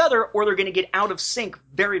wait for the other, or they're going to get out of sync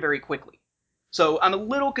very, very quickly. So I'm a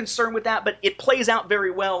little concerned with that, but it plays out very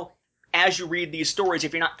well as you read these stories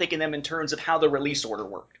if you're not thinking them in terms of how the release order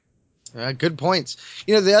worked. Good points.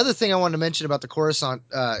 The other thing I wanted to mention about the Coruscant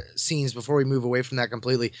scenes before we move away from that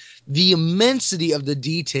completely, the immensity of the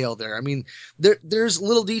detail there. There's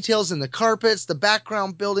little details in the carpets, the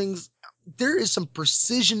background buildings. There is some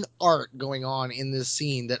precision art going on in this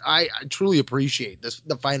scene that I truly appreciate,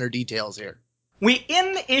 the finer details here. We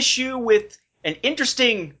end the issue with an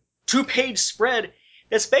interesting 2-page spread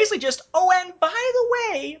that's basically just, and by the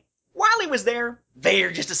way, while he was there,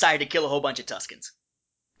 Vader just decided to kill a whole bunch of Tuskens.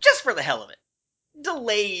 Just for the hell of it.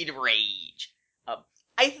 Delayed rage.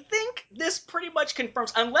 I think this pretty much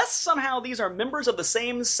confirms, unless somehow these are members of the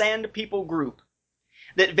same Sand People group,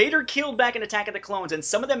 that Vader killed back in Attack of the Clones, and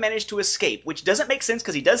some of them managed to escape, which doesn't make sense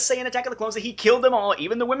because he does say in Attack of the Clones that he killed them all,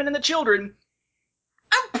 even the women and the children.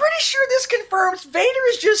 I'm pretty sure this confirms Vader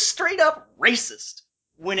is just straight up racist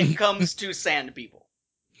when it comes to Sand People.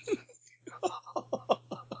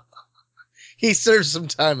 He served some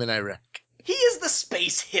time in Iraq. He is the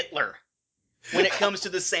space Hitler when it comes to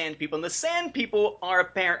the Sand People. And the Sand People are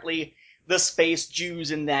apparently the space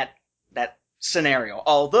Jews in that scenario.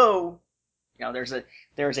 Although,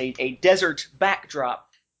 there's a desert backdrop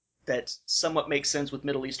that somewhat makes sense with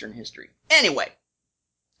Middle Eastern history. Anyway,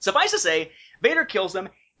 suffice to say, Vader kills them,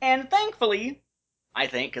 and thankfully, I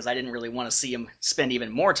think, because I didn't really want to see him spend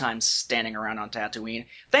even more time standing around on Tatooine,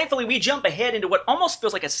 thankfully we jump ahead into what almost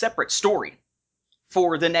feels like a separate story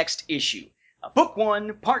for the next issue. Book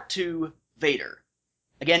 1, Part 2, Vader.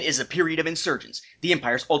 Again, is a period of insurgence, the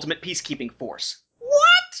Empire's ultimate peacekeeping force.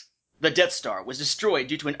 What? The Death Star was destroyed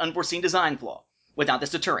due to an unforeseen design flaw. Without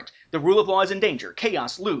this deterrent, the rule of law is in danger.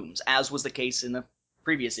 Chaos looms, as was the case in the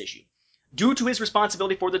previous issue. Due to his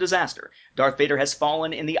responsibility for the disaster, Darth Vader has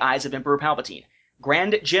fallen in the eyes of Emperor Palpatine.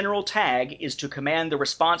 Grand General Tag is to command the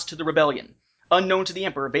response to the rebellion. Unknown to the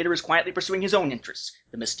Emperor, Vader is quietly pursuing his own interests,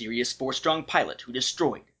 the mysterious Force-strong pilot who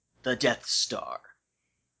destroyed the Death Star.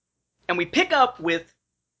 And we pick up with,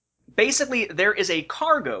 basically, there is a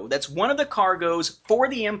cargo that's one of the cargoes for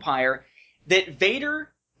the Empire that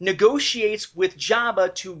Vader negotiates with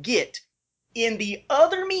Jabba to get in the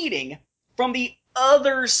other meeting from the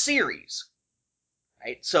other series.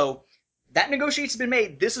 Right? So that negotiation's been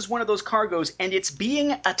made. This is one of those cargoes, and it's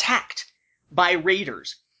being attacked by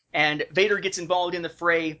raiders. And Vader gets involved in the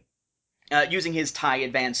fray using his TIE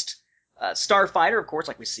Advanced Starfighter, of course,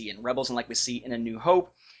 like we see in Rebels and like we see in A New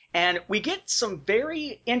Hope. And we get some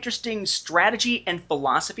very interesting strategy and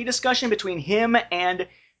philosophy discussion between him and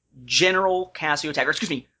General Cassio Tag, or excuse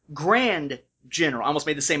me, Grand General. I almost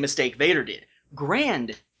made the same mistake Vader did.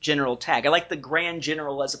 Grand General Tag. I like the Grand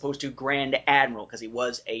General as opposed to Grand Admiral, because he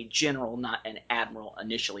was a general, not an admiral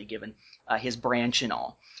initially, given his branch and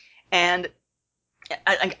all. And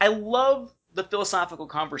I love the philosophical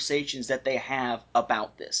conversations that they have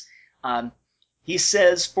about this. He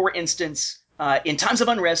says, for instance, in times of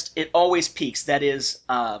unrest, it always peaks. That is,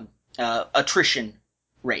 attrition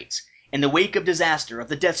rates. In the wake of disaster, of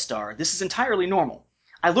the Death Star, this is entirely normal.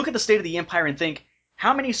 I look at the state of the Empire and think,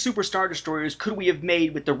 how many Super Star Destroyers could we have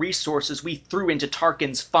made with the resources we threw into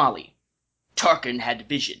Tarkin's folly? Tarkin had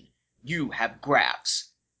vision. You have graphs.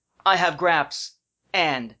 I have graphs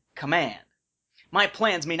and command. My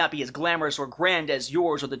plans may not be as glamorous or grand as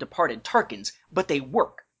yours or the departed Tarkin's, but they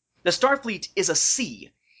work. The Starfleet is a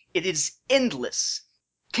sea. It is endless,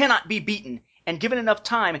 cannot be beaten, and given enough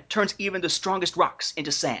time, turns even the strongest rocks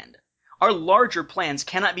into sand. Our larger plans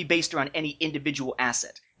cannot be based around any individual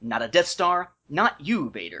asset. Not a Death Star, not you,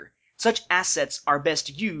 Vader. Such assets are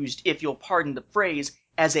best used, if you'll pardon the phrase,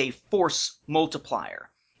 as a force multiplier.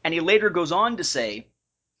 And he later goes on to say,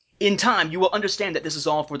 in time, you will understand that this is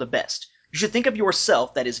all for the best. You should think of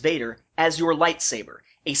yourself, that is Vader, as your lightsaber,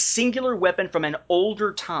 a singular weapon from an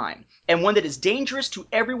older time, and one that is dangerous to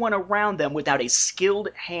everyone around them without a skilled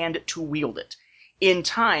hand to wield it. In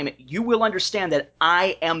time, you will understand that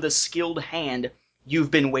I am the skilled hand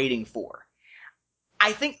you've been waiting for.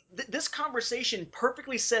 I think this conversation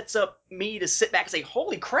perfectly sets up me to sit back and say,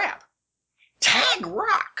 holy crap, Tag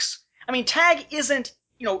rocks. I mean, Tag isn't,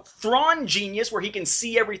 Thrawn genius where he can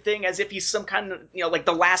see everything as if he's some kind of, like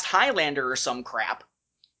the last Highlander or some crap.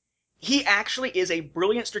 He actually is a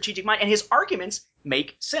brilliant strategic mind, and his arguments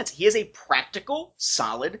make sense. He is a practical,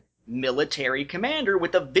 solid military commander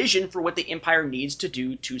with a vision for what the Empire needs to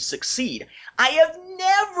do to succeed. I have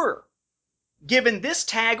never given this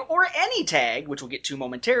Tag, or any Tag, which we'll get to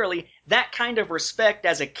momentarily, that kind of respect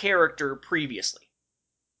as a character previously.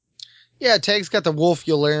 Yeah, Tag's got the Wolf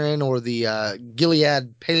Yularen or the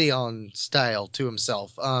Gilead Paleon style to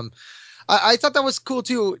himself. I thought that was cool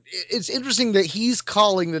too. It's interesting that he's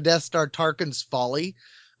calling the Death Star Tarkin's folly.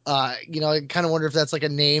 I kind of wonder if that's like a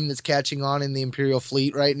name that's catching on in the Imperial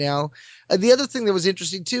fleet right now. The other thing that was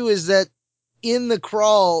interesting too is that in the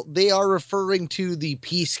crawl, they are referring to the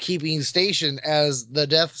peacekeeping station as the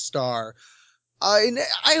Death Star. And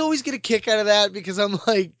I always get a kick out of that because I'm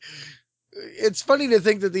like, it's funny to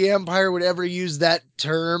think that the Empire would ever use that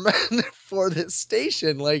term for this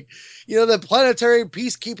station. Like, the planetary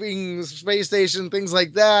peacekeeping space station, things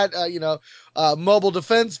like that, mobile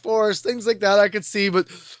defense force, things like that I could see, but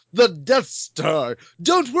the Death Star.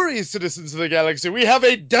 Don't worry, citizens of the galaxy. We have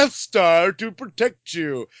a Death Star to protect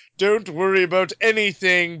you. Don't worry about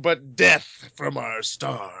anything but death from our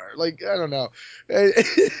star. Like, I don't know.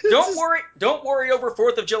 Don't worry over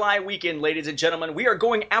 4th of July weekend, ladies and gentlemen. We are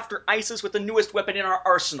going after ISIS with the newest weapon in our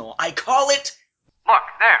arsenal. I call it... Look,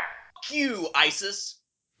 there. Fuck you, ISIS.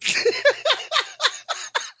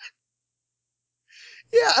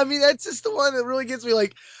 Yeah, I mean, that's just the one that really gets me,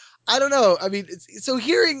 like, I don't know. I mean, so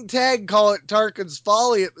hearing Tag call it Tarkin's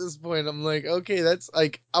folly at this point, I'm like, okay, that's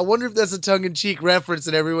like, I wonder if that's a tongue-in-cheek reference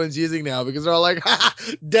that everyone's using now, because they're all like, ha,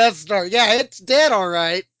 Death Star. Yeah, it's dead, all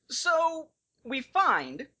right. So we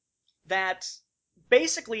find that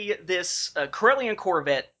basically this Corellian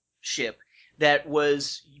Corvette ship that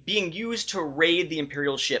was being used to raid the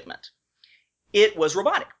Imperial shipment, it was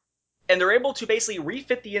robotic. And they're able to basically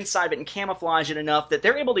refit the inside of it and camouflage it enough that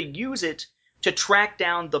they're able to use it to track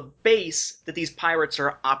down the base that these pirates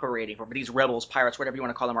are operating from, or these rebels, pirates, whatever you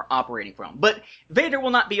want to call them, are operating from. But Vader will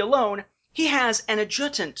not be alone. He has an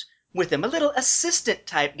adjutant with him, a little assistant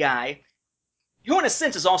type guy, who in a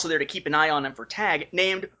sense is also there to keep an eye on him for Tag,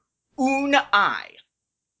 named Un-I.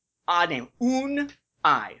 Odd name,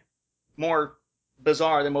 Un-I. More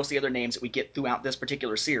bizarre than most of the other names that we get throughout this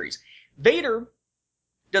particular series. Vader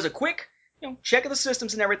does a quick checking the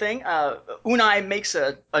systems and everything. Unai makes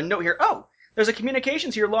a note here. Oh, there's a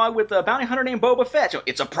communications here log with a bounty hunter named Boba Fett.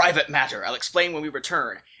 It's a private matter. I'll explain when we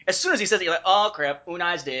return. As soon as he says it, you're like, oh crap,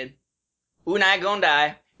 Unai's dead. Unai gonna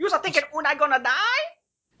die. You was thinking Unai gonna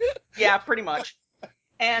die? Yeah, pretty much.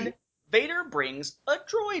 And Vader brings a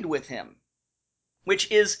droid with him,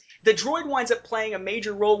 which is, the droid winds up playing a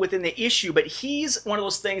major role within the issue, but he's one of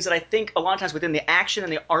those things that I think a lot of times within the action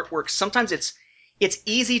and the artwork, sometimes it's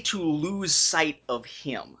easy to lose sight of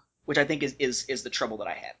him, which I think is the trouble that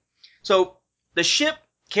I had. So the ship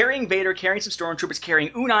carrying Vader, carrying some stormtroopers, carrying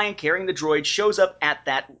Unai and carrying the droid shows up at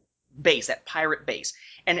that base, that pirate base.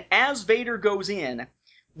 And as Vader goes in,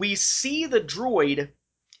 we see the droid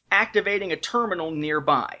activating a terminal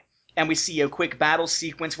nearby. And we see a quick battle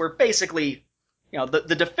sequence where basically,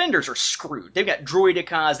 the defenders are screwed. They've got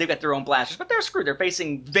droidicas, they've got their own blasters, but they're screwed. They're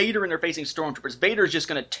facing Vader and they're facing stormtroopers. Vader's just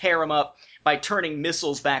going to tear them up by turning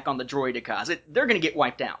missiles back on the droidicas. They're going to get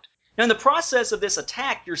wiped out. Now, in the process of this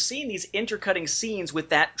attack, you're seeing these intercutting scenes with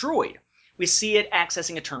that droid. We see it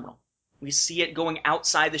accessing a terminal. We see it going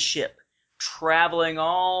outside the ship, traveling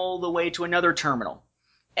all the way to another terminal,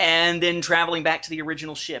 and then traveling back to the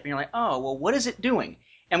original ship. And you're like, oh, well, what is it doing?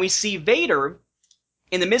 And we see Vader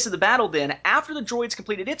in the midst of the battle then, after the droid's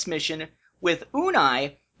completed its mission, with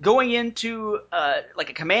Unai going into like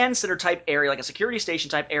a command center type area, like a security station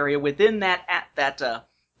type area within that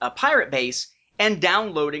pirate base, and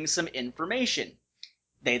downloading some information.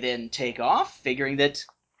 They then take off, figuring that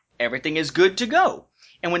everything is good to go.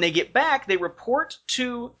 And when they get back, they report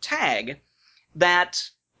to TAG that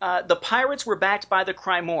the pirates were backed by the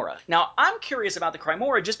Crymora. Now, I'm curious about the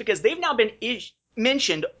Crymora just because they've now been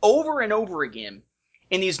mentioned over and over again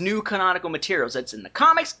in these new canonical materials. It's in the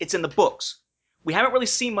comics, it's in the books. We haven't really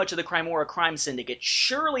seen much of the Crymora crime syndicate.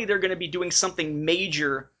 Surely they're going to be doing something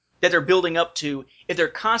major that they're building up to if they're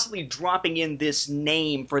constantly dropping in this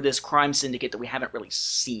name for this crime syndicate that we haven't really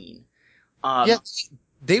seen.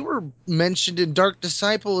 They were mentioned in Dark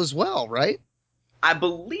Disciple as well, right? I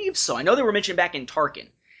believe so. I know they were mentioned back in Tarkin.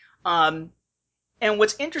 And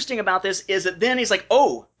what's interesting about this is that then he's like,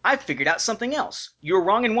 oh, I figured out something else. You're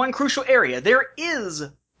wrong in one crucial area. There is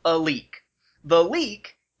a leak. The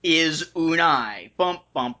leak is Unai. Bum,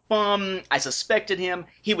 bum, bum. I suspected him.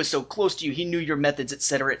 He was so close to you. He knew your methods,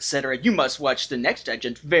 etc., etc. You must watch the next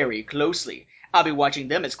agent very closely. I'll be watching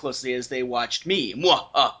them as closely as they watched me.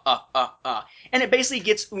 Mwah, And it basically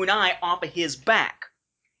gets Unai off of his back.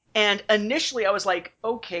 And initially I was like,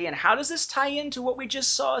 okay, and how does this tie into what we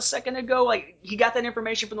just saw a second ago? Like, he got that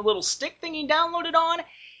information from the little stick thing he downloaded on?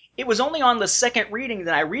 It was only on the second reading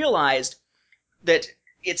that I realized that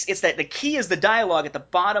it's that the key is the dialogue at the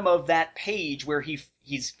bottom of that page where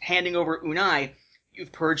he's handing over Unai.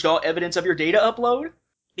 You've purged all evidence of your data upload?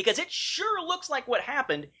 Because it sure looks like what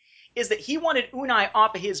happened is that he wanted Unai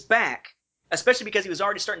off of his back, especially because he was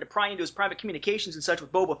already starting to pry into his private communications and such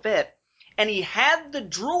with Boba Fett, and he had the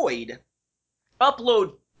droid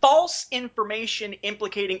upload false information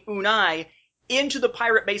implicating Unai into the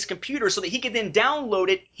pirate base computer so that he could then download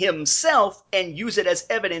it himself and use it as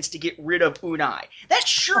evidence to get rid of Unai. That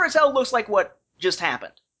sure as hell looks like what just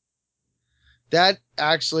happened. That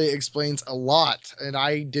actually explains a lot, and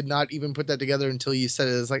I did not even put that together until you said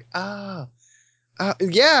it. It's like,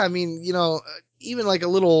 yeah, I mean, even like a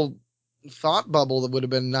little thought bubble that would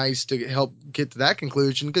have been nice to help get to that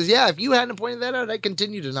conclusion. Because, yeah, if you hadn't pointed that out,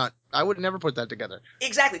 I would have never put that together.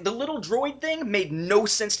 Exactly. The little droid thing made no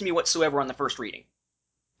sense to me whatsoever on the first reading.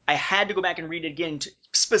 I had to go back and read it again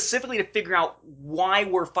specifically to figure out why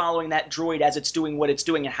we're following that droid as it's doing what it's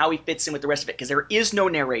doing and how he fits in with the rest of it, because there is no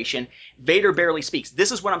narration. Vader barely speaks.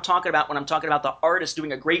 This is what I'm talking about when I'm talking about the artist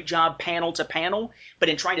doing a great job panel to panel, but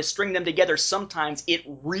in trying to string them together, sometimes it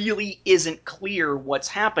really isn't clear what's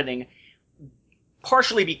happening,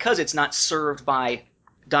 partially because it's not served by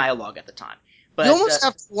dialogue at the time. But, you almost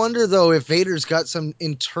have to wonder, though, if Vader's got some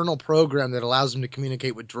internal program that allows him to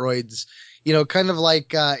communicate with droids. Kind of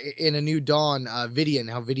like in A New Dawn, Vidian,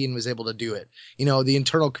 how Vidian was able to do it. The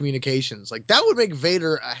internal communications. Like, that would make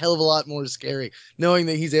Vader a hell of a lot more scary, knowing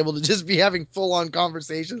that he's able to just be having full-on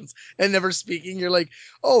conversations and never speaking. You're like,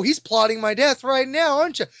 oh, he's plotting my death right now,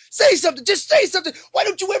 aren't you? Say something! Just say something! Why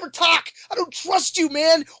don't you ever talk? I don't trust you,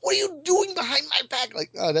 man! What are you doing behind my back?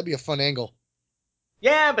 Like, oh, that'd be a fun angle.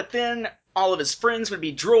 Yeah, but then all of his friends would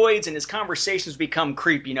be droids, and his conversations would become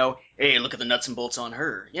creep, Hey, look at the nuts and bolts on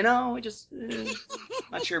her. Just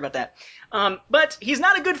not sure about that. But he's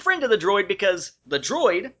not a good friend to the droid, because the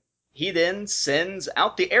droid, he then sends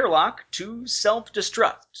out the airlock to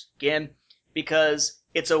self-destruct. Again, because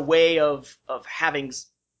it's a way of having,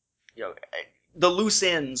 the loose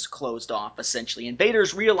ends closed off, essentially. And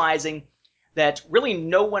Vader's realizing that really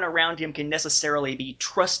no one around him can necessarily be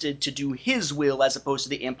trusted to do his will as opposed to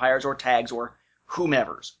the Empire's or Tag's or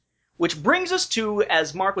whomever's. Which brings us to,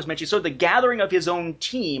 as Mark was mentioning, so the gathering of his own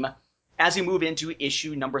team as we move into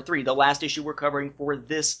issue number 3, the last issue we're covering for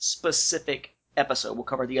this specific episode. We'll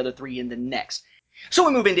cover the other 3 in the next. So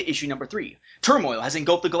we move into issue number 3. Turmoil has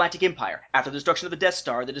engulfed the Galactic Empire. After the destruction of the Death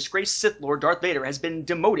Star, the disgraced Sith Lord Darth Vader has been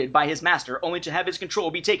demoted by his master, only to have his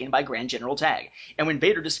control be taken by Grand General Tag. And when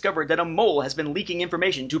Vader discovered that a mole has been leaking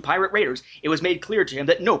information to pirate raiders, it was made clear to him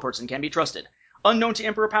that no person can be trusted. Unknown to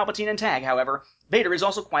Emperor Palpatine and Tag, however, Vader is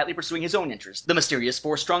also quietly pursuing his own interests, the mysterious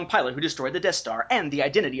Force-strong pilot who destroyed the Death Star, and the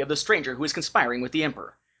identity of the stranger who is conspiring with the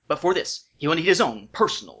Emperor. But for this, he will need his own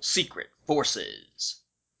personal secret forces.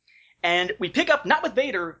 And we pick up not with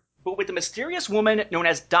Vader, but with the mysterious woman known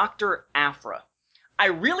as Dr. Aphra. I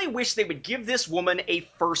really wish they would give this woman a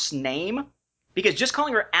first name, because just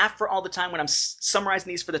calling her Aphra all the time when I'm summarizing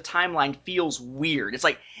these for the timeline feels weird. It's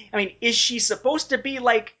like, I mean, is she supposed to be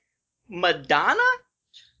like Madonna?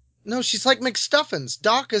 No, she's like McStuffins.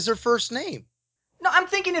 Doc is her first name. No, I'm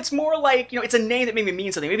thinking it's more like, it's a name that maybe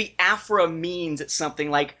means something. Maybe Aphra means it's something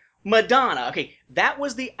like Madonna. Okay, that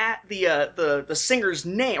was the singer's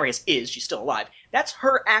name, or I guess is, she's still alive. That's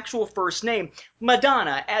her actual first name.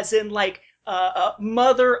 Madonna, as in like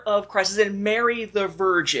Mother of Christ, as in Mary the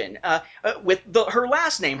Virgin. With her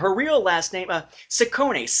last name, her real last name,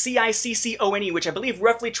 Ciccone, Ciccone, which I believe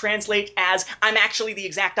roughly translates as I'm actually the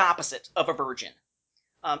exact opposite of a virgin.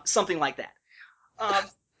 Something like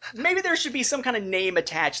that. Maybe there should be some kind of name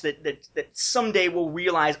attached that someday we'll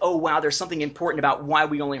realize, oh wow, there's something important about why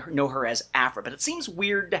we only know her as Aphra. But it seems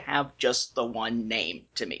weird to have just the one name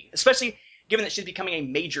to me, especially given that she's becoming a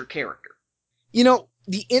major character.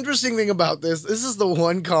 The interesting thing about this is the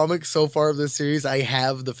one comic so far of this series I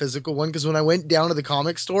have the physical one, because when I went down to the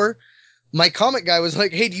comic store, my comic guy was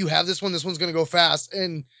like, hey, do you have this one? This one's going to go fast.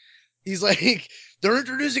 And he's like, they're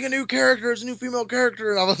introducing a new character. It's a new female character.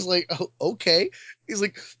 And I was like, oh, okay. He's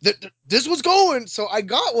like, this was going. So I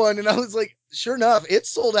got one. And I was like, sure enough, it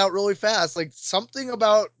sold out really fast. Like, something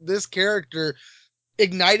about this character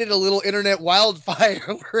ignited a little internet wildfire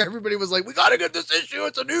where everybody was like, we got to get this issue.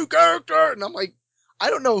 It's a new character. And I'm like, I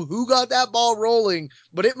don't know who got that ball rolling,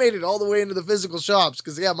 but it made it all the way into the physical shops.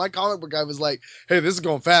 Cause yeah, my comic book guy was like, hey, this is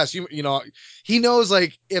going fast. You know, he knows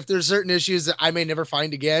like if there's certain issues that I may never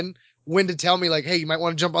find again, when to tell me like, hey, you might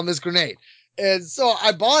want to jump on this grenade. And so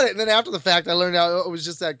I bought it. And then after the fact, I learned out it was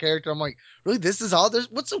just that character. I'm like, really, this is all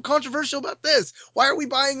what's so controversial about this? Why are we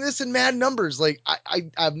buying this in mad numbers? Like, I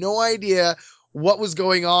have no idea what was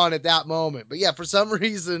going on at that moment. But yeah, for some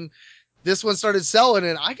reason, this one started selling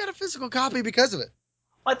and I got a physical copy because of it.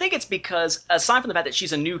 Well, I think it's because, aside from the fact that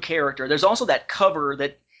she's a new character, there's also that cover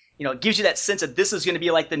that, gives you that sense that this is going to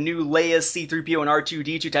be like the new Leia, C-3PO, and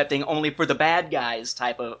R2-D2 type thing, only for the bad guys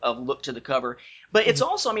type of look to the cover. But it's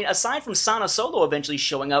also, I mean, aside from Sana Solo eventually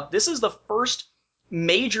showing up, this is the first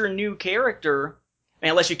major new character, I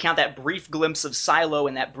mean, unless you count that brief glimpse of Silo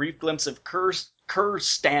and that brief glimpse of Kerr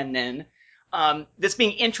Stannin, that's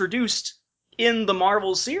being introduced in the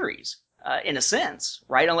Marvel series, in a sense,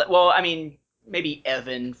 right? Well, I mean, maybe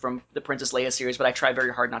Evan from the Princess Leia series, but I try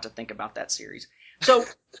very hard not to think about that series. So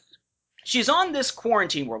she's on this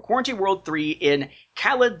Quarantine World 3 in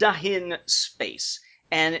Caladan space,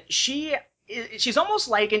 and she's almost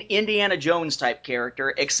like an Indiana Jones type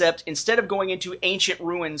character, except instead of going into ancient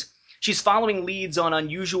ruins, she's following leads on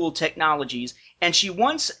unusual technologies, and she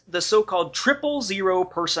wants the so-called 000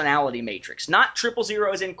 personality matrix. Not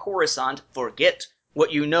 000 as in Coruscant, forget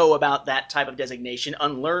what you know about that type of designation,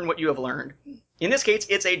 unlearn what you have learned. In this case,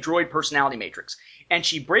 it's a droid personality matrix. And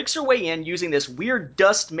she breaks her way in using this weird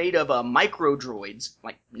dust made of micro-droids,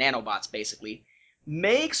 like nanobots basically,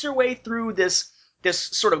 makes her way through this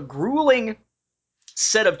sort of grueling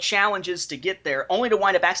set of challenges to get there, only to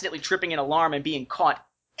wind up accidentally tripping an alarm and being caught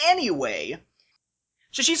anyway.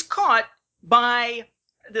 So she's caught by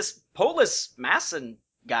this Polis Masson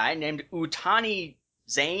guy named Utani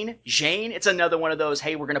Zane. It's another one of those,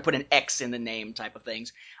 hey, we're going to put an X in the name type of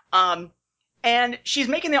things. And she's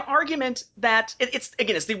making the argument that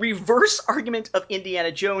it's the reverse argument of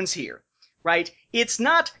Indiana Jones here, right? It's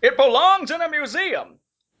not, it belongs in a museum.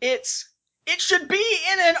 It should be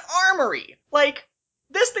in an armory. Like,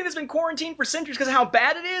 this thing has been quarantined for centuries because of how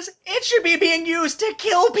bad it is. It should be being used to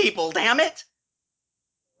kill people, damn it.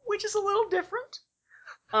 Which is a little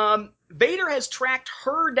different. Vader has tracked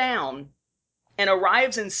her down and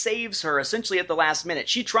arrives and saves her essentially at the last minute.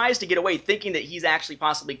 She tries to get away thinking that he's actually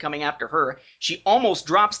possibly coming after her. She almost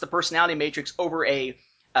drops the personality matrix over a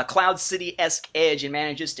Cloud City-esque edge and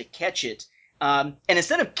manages to catch it. And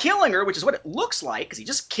instead of killing her, which is what it looks like, because he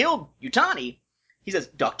just killed Yutani, he says,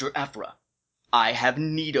 Dr. Aphra, I have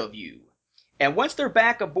need of you. And once they're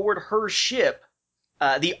back aboard her ship,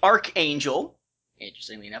 the Archangel,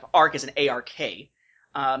 interestingly enough, Arc is an A-R-K,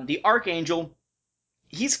 the Archangel,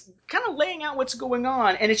 he's kind of laying out what's going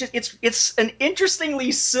on, and it's an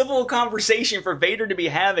interestingly civil conversation for Vader to be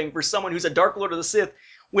having for someone who's a Dark Lord of the Sith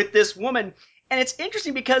with this woman. And it's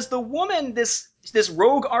interesting because the woman, this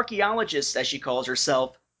rogue archaeologist, as she calls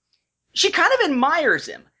herself, she kind of admires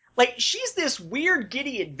him. Like, she's this weird,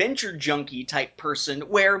 giddy adventure junkie type person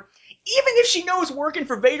where even if she knows working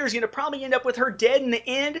for Vader is going to probably end up with her dead in the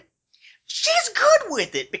end, she's good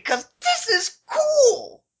with it because this is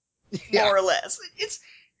cool, more or less.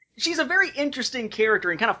 She's a very interesting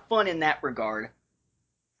character and kind of fun in that regard.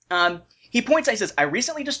 He points out, he says, I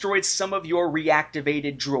recently destroyed some of your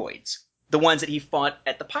reactivated droids, the ones that he fought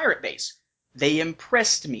at the pirate base. They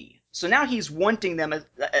impressed me. So now he's wanting them,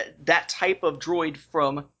 that type of droid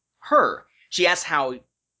from her. She asks how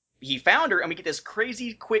he found her, and we get this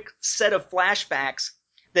crazy quick set of flashbacks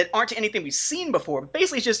that aren't anything we've seen before. But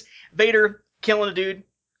basically, it's just Vader killing a dude,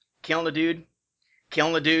 killing a dude,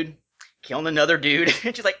 killing a dude, killing another dude.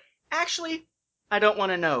 And she's like, actually, I don't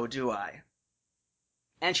want to know, do I?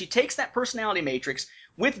 And she takes that personality matrix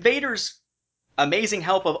with Vader's amazing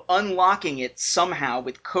help of unlocking it somehow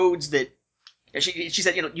with codes that she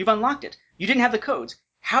said, you've unlocked it. You didn't have the codes.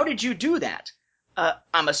 How did you do that?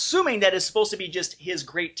 I'm assuming that is supposed to be just his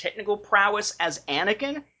great technical prowess as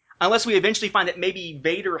Anakin, unless we eventually find that maybe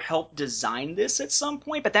Vader helped design this at some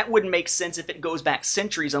point, but that wouldn't make sense if it goes back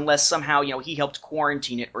centuries unless somehow, he helped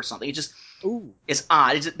quarantine it or something. It just is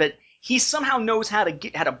odd. But he somehow knows how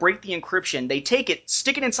to break the encryption. They take it,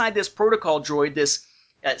 stick it inside this protocol droid, this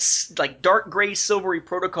like dark gray silvery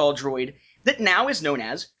protocol droid that now is known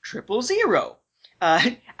as 000.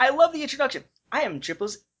 I love the introduction. I'm 000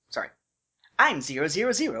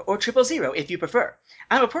 or 000 if you prefer.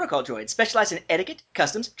 I'm a protocol droid specialized in etiquette,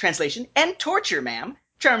 customs, translation, and torture, ma'am.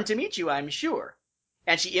 Charmed to meet you, I'm sure.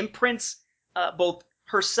 And she imprints both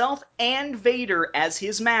herself and Vader as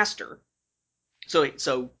his master.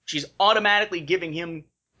 So she's automatically giving him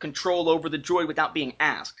control over the droid without being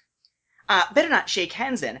asked. Better not shake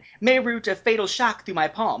hands then. May root a fatal shock through my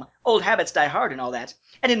palm. Old habits die hard and all that.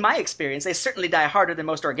 And in my experience, they certainly die harder than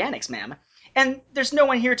most organics, ma'am. And there's no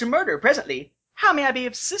one here to murder presently. How may I be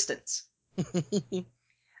of assistance?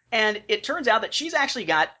 And it turns out that she's actually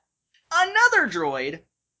got another droid,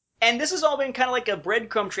 and this has all been kind of like a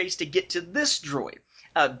breadcrumb trace to get to this droid.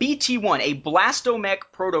 BT-1, a Blastomech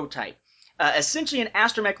prototype. Essentially an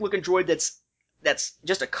astromech-looking droid that's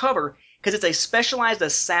just a cover, because it's a specialized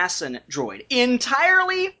assassin droid.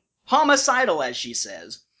 Entirely homicidal, as she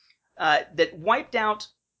says, that wiped out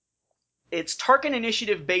its Tarkin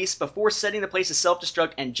Initiative base before setting the place to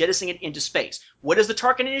self-destruct and jettisoning it into space. What is the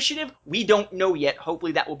Tarkin Initiative? We don't know yet.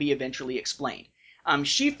 Hopefully that will be eventually explained.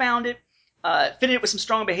 She found it, fitted it with some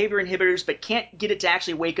strong behavior inhibitors, but can't get it to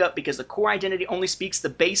actually wake up because the core identity only speaks the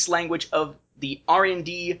base language of the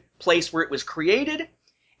R&D place where it was created,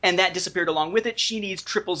 and that disappeared along with it. She needs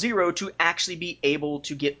 000 to actually be able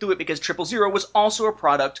to get through it because 000 was also a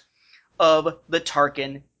product of the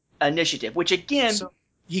Tarkin Initiative, which again... So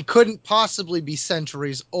he couldn't possibly be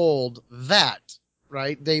centuries old,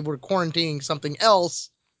 right? They were quarantining something else,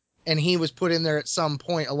 and he was put in there at some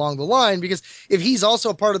point along the line, because if he's also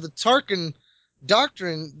a part of the Tarkin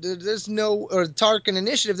doctrine, there's no, or Tarkin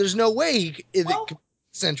Initiative, there's no way it could be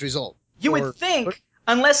centuries old. You would think,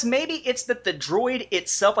 unless maybe it's that the droid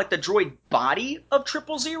itself, like the droid body of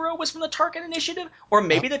 000 was from the Tarkin Initiative, or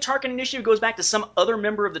maybe the Tarkin Initiative goes back to some other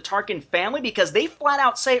member of the Tarkin family, because they flat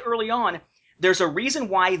out say early on, there's a reason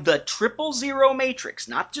why the 000 Matrix,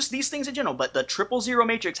 not just these things in general, but the 000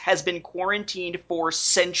 Matrix has been quarantined for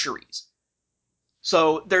centuries.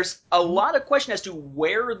 So there's a lot of question as to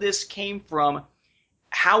where this came from,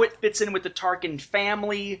 how it fits in with the Tarkin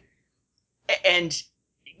family, and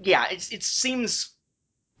yeah, it seems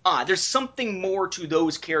odd. There's something more to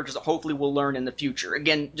those characters that hopefully we'll learn in the future.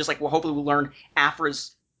 Again, just like hopefully we'll learn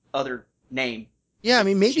Aphra's other name. Yeah, I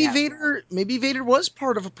mean, maybe Vader was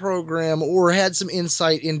part of a program or had some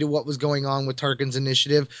insight into what was going on with Tarkin's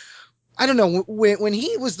initiative. I don't know. When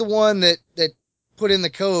he was the one that put in the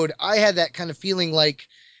code, I had that kind of feeling like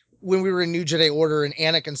when we were in New Jedi Order and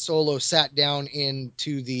Anakin Solo sat down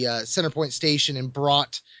into the Centerpoint Station and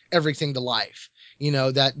brought everything to life.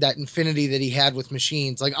 That infinity that he had with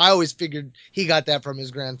machines. Like, I always figured he got that from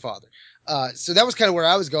his grandfather. So that was kind of where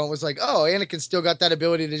I was going, was like, oh, Anakin still got that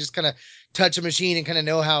ability to just kind of touch a machine and kind of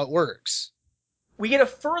know how it works. We get a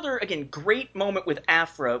further, again, great moment with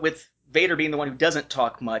Aphra, with Vader being the one who doesn't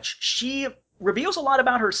talk much. She reveals a lot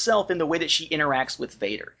about herself in the way that she interacts with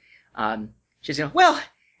Vader. She's well,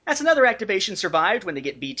 that's another activation survived when they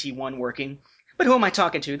get BT-1 working. But who am I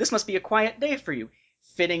talking to? This must be a quiet day for you.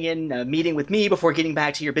 Fitting in a meeting with me before getting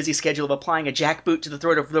back to your busy schedule of applying a jackboot to the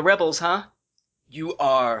throat of the rebels, huh? You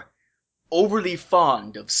are overly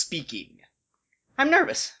fond of speaking. I'm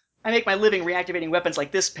nervous. I make my living reactivating weapons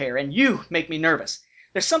like this pair, and you make me nervous.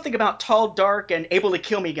 There's something about tall, dark, and able to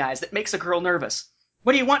kill me guys that makes a girl nervous.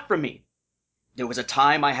 What do you want from me? There was a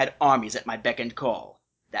time I had armies at my beck and call.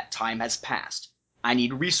 That time has passed. I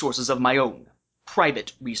need resources of my own.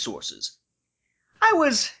 Private resources. I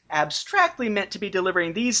was abstractly meant to be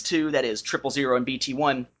delivering these two, that is, 000 and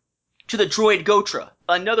BT-1, to the droid Gotra,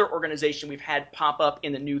 another organization we've had pop up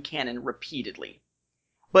in the new canon repeatedly.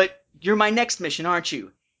 But you're my next mission, aren't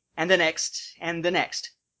you? And the next, and the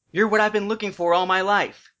next. You're what I've been looking for all my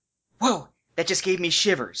life. Whoa, that just gave me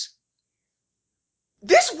shivers.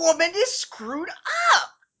 This woman is screwed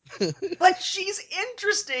up! But she's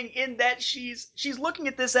interesting in that she's looking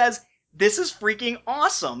at this as, this is freaking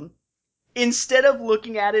awesome, instead of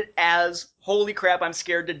looking at it as, holy crap, I'm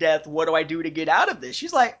scared to death, what do I do to get out of this?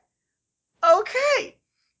 She's like, okay,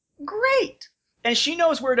 great. And she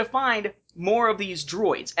knows where to find more of these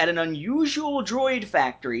droids at an unusual droid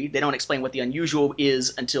factory. They don't explain what the unusual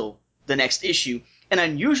is until the next issue. An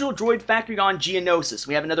unusual droid factory on Geonosis.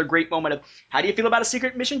 We have another great moment of, how do you feel about a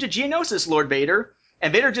secret mission to Geonosis, Lord Vader?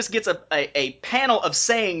 And Vader just gets a panel of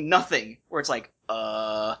saying nothing, where it's like,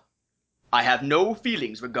 I have no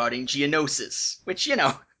feelings regarding Geonosis, which,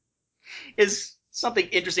 is something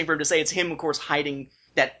interesting for him to say. It's him, of course, hiding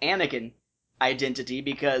that Anakin identity,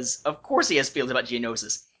 because of course he has feelings about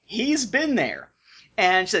Geonosis. He's been there.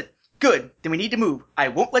 And she said, good, then we need to move. I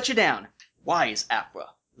won't let you down. Wise Aphra,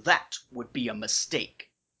 that would be a mistake.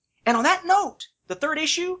 And on that note, the third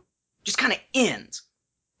issue just kind of ends.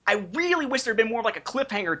 I really wish there had been more of like a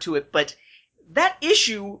cliffhanger to it, but that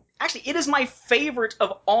issue, actually, it is my favorite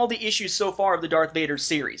of all the issues so far of the Darth Vader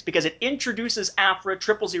series, because it introduces Aphra,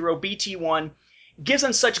 000, BT-1, gives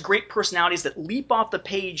them such great personalities that leap off the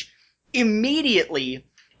page immediately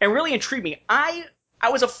and really intrigue me. I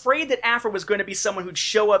was afraid that Aphra was going to be someone who'd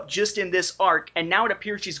show up just in this arc, and now it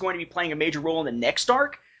appears she's going to be playing a major role in the next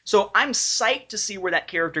arc, so I'm psyched to see where that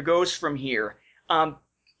character goes from here.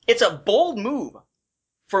 It's a bold move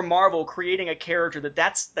for Marvel, creating a character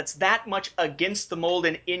that's that much against the mold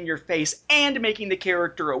and in your face, and making the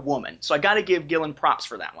character a woman. So I gotta give Gillen props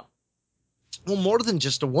for that one. Well, more than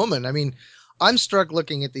just a woman. I mean, I'm struck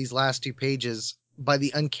looking at these last two pages by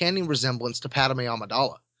the uncanny resemblance to Padme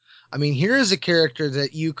Amidala. I mean, here is a character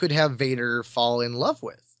that you could have Vader fall in love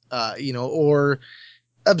with, or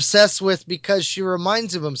obsessed with because she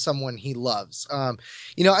reminds him of someone he loves.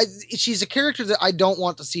 She's a character that I don't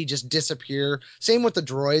want to see just disappear. Same with the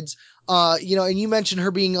droids. And you mentioned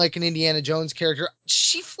her being like an Indiana Jones character.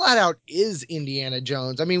 She flat out is Indiana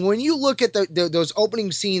Jones. I mean, when you look at those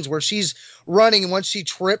opening scenes where she's running and once she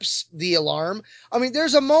trips the alarm, I mean,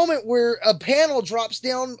 there's a moment where a panel drops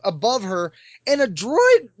down above her and a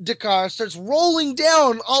droid Dakar starts rolling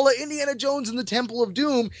down a la Indiana Jones in the Temple of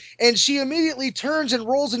Doom, and she immediately turns and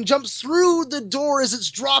rolls and jumps through the door as it's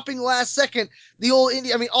dropping last second. The old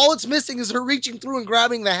Indy, I mean, all it's missing is her reaching through and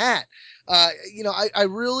grabbing the hat. I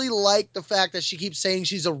really like the fact that she keeps saying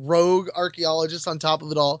she's a rogue archaeologist on top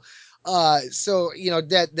of it all.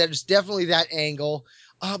 That there's definitely that angle.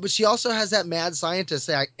 But she also has that mad scientist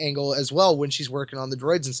angle as well when she's working on the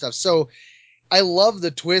droids and stuff. So I love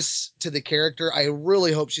the twists to the character. I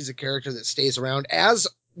really hope she's a character that stays around, as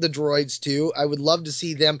the droids too. I would love to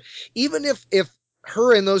see them, even if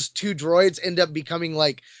her and those two droids end up becoming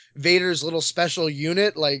like Vader's little special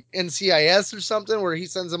unit, like NCIS or something, where he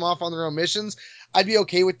sends them off on their own missions. I'd be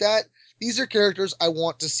okay with that. These are characters I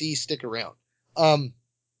want to see stick around.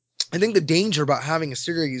 I think the danger about having a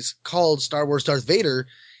series called Star Wars Darth Vader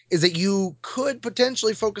is that you could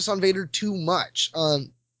potentially focus on Vader too much.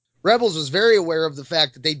 Rebels was very aware of the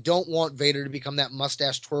fact that they don't want Vader to become that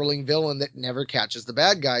mustache twirling villain that never catches the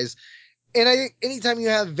bad guys. And I think anytime you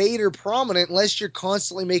have Vader prominent, unless you're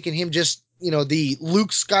constantly making him just, the Luke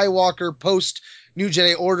Skywalker post New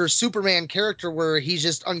Jedi Order Superman character where he's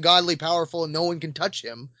just ungodly powerful and no one can touch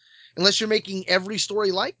him, unless you're making every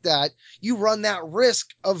story like that, you run that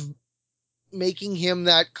risk of making him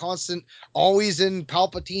that constant, always in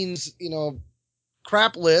Palpatine's,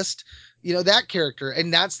 crap list, that character.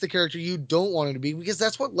 And that's the character you don't want him to be, because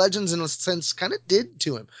that's what Legends in a sense kind of did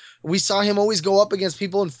to him. We saw him always go up against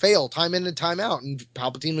people and fail time in and time out, and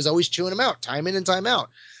Palpatine was always chewing him out time in and time out.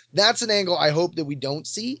 That's an angle I hope that we don't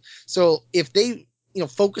see. So if they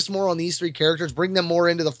focus more on these three characters, bring them more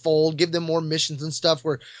into the fold, give them more missions and stuff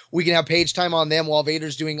where we can have page time on them while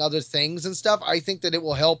Vader's doing other things and stuff. I think that it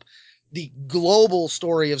will help the global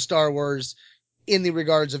story of Star Wars in the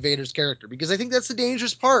regards of Vader's character, because I think that's the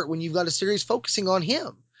dangerous part when you've got a series focusing on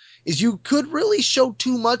him, is you could really show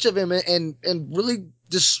too much of him and really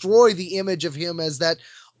destroy the image of him as that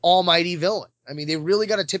almighty villain. I mean, they really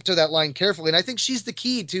got to tiptoe that line carefully, and I think she's the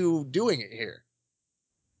key to doing it here.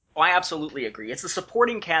 Oh, I absolutely agree. It's the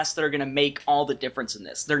supporting cast that are going to make all the difference in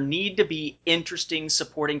this. There need to be interesting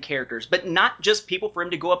supporting characters, but not just people for him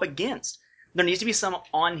to go up against. There needs to be some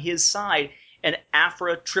on his side, and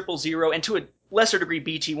Aphra, 000, and to a lesser degree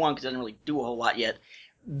BT-1, because it doesn't really do a whole lot yet.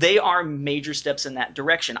 They are major steps in that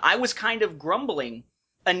direction. I was kind of grumbling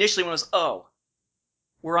initially when it was,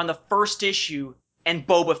 we're on the first issue and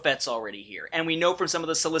Boba Fett's already here. And we know from some of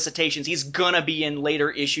the solicitations he's gonna be in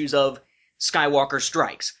later issues of Skywalker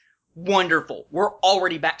Strikes. Wonderful. We're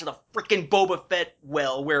already back to the frickin' Boba Fett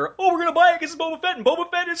well, where, we're gonna buy it because it's Boba Fett, and Boba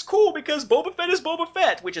Fett is cool because Boba Fett is Boba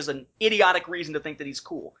Fett, which is an idiotic reason to think that he's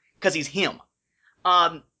cool, because he's him.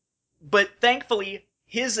 But thankfully,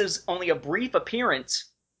 his is only a brief appearance,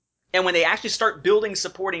 and when they actually start building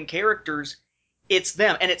supporting characters, it's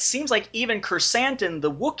them. And it seems like even Chrysanthemum,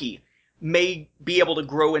 the Wookiee, may be able to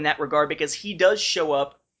grow in that regard, because he does show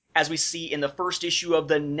up, as we see in the first issue of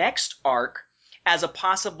the next arc, as a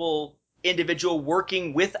possible individual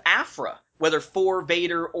working with Aphra, whether for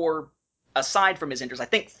Vader or aside from his interests. I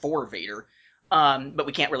think for Vader, but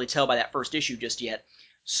we can't really tell by that first issue just yet.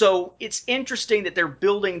 So it's interesting that they're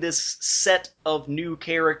building this set of new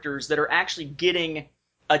characters that are actually getting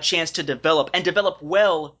a chance to develop, and develop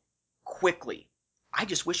well, quickly. I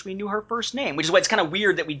just wish we knew her first name, which is why it's kind of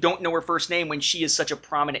weird that we don't know her first name when she is such a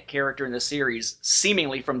prominent character in the series,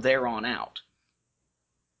 seemingly from there on out.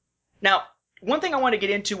 Now, one thing I want to get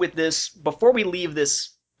into with this, before we leave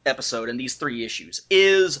this episode and these 3 issues,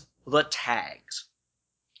 is the tags.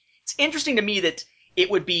 It's interesting to me that it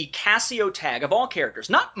would be Cassio Tag, of all characters,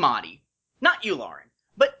 not Mahdi, not Yularen,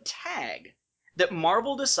 but Tag, that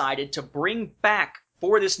Marvel decided to bring back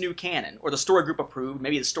for this new canon, or the story group approved,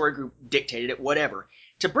 maybe the story group dictated it, whatever,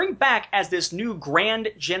 to bring back as this new Grand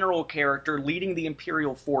General character leading the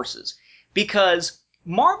Imperial forces. Because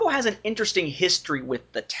Marvel has an interesting history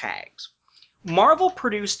with the tags. Marvel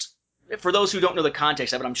produced, for those who don't know the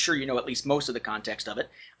context of it, I'm sure you know at least most of the context of it,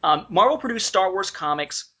 Marvel produced Star Wars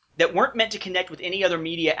comics that weren't meant to connect with any other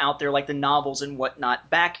media out there, like the novels and whatnot,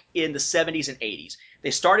 back in the 70s and 80s.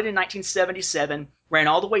 They started in 1977, ran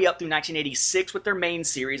all the way up through 1986 with their main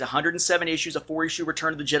series, 107 issues, a 4-issue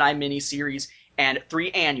Return of the Jedi miniseries, and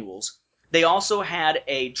 3 annuals. They also had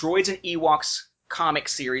a Droids and Ewoks comic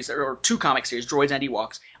series, or 2 comic series, Droids and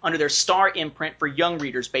Ewoks, under their Star imprint for young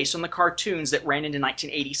readers based on the cartoons that ran into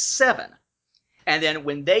 1987. And then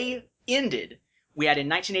when they ended, we had in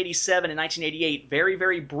 1987 and 1988, very,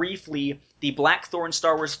 very briefly, the Blackthorn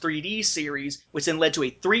Star Wars 3D series, which then led to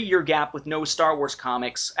a 3-year gap with no Star Wars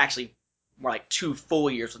comics. Actually, more like 2 full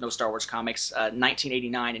years with no Star Wars comics,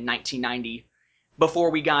 1989 and 1990,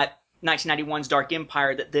 before we got 1991's Dark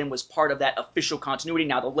Empire, that then was part of that official continuity,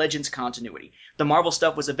 now the Legends continuity. The Marvel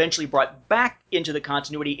stuff was eventually brought back into the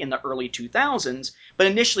continuity in the early 2000s, but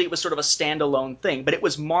initially it was sort of a standalone thing. But it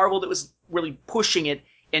was Marvel that was really pushing it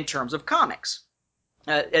in terms of comics.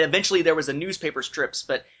 Eventually there was the newspaper strips,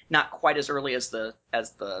 but not quite as early as the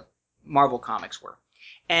Marvel comics were.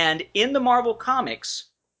 And in the Marvel comics,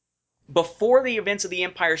 before the events of The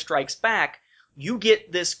Empire Strikes Back, you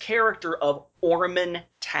get this character of Orman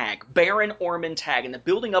Tag, Baron Orman Tag, and the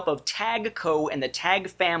building up of Tag Co. and the Tag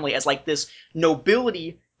family as like this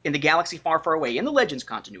nobility in the galaxy far, far away, in the Legends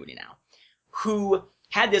continuity now, who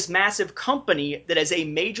had this massive company that is a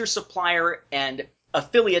major supplier and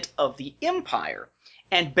affiliate of the Empire.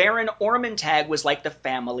 And Baron Orman Tag was like the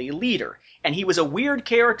family leader. And he was a weird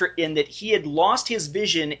character in that he had lost his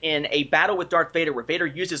vision in a battle with Darth Vader, where Vader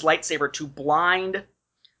used his lightsaber to blind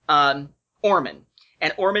Orman.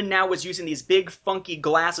 And Orman now was using these big funky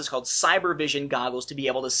glasses called cyber vision goggles to be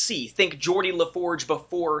able to see. Think Geordi LaForge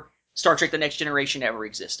before Star Trek The Next Generation ever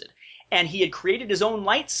existed. And he had created his own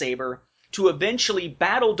lightsaber to eventually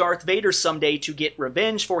battle Darth Vader someday to get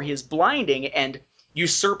revenge for his blinding and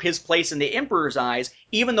usurp his place in the Emperor's eyes,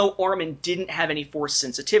 even though Orman didn't have any Force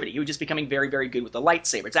sensitivity. He was just becoming very, very good with the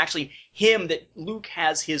lightsaber. It's actually him that Luke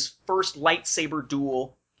has his first lightsaber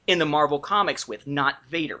duel in the Marvel comics with, not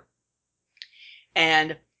Vader.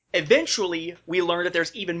 And eventually, we learn that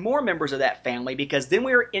there's even more members of that family, because then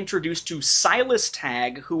we are introduced to Silas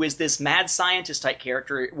Tag, who is this mad scientist type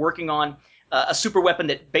character working on a super weapon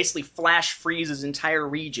that basically flash freezes entire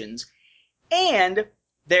regions. And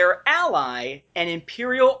their ally, an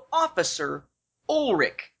Imperial officer,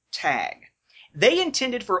 Ulrich Tag. They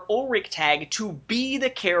intended for Ulrich Tag to be the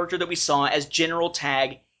character that we saw as General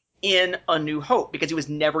Tag in A New Hope, because he was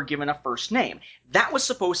never given a first name. That was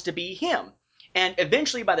supposed to be him. And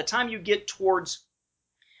eventually, by the time you get towards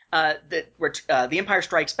The Empire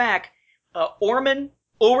Strikes Back,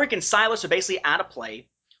 Ulrich and Silas are basically out of play.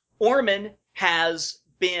 Orman has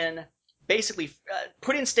been basically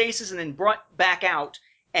put in stasis and then brought back out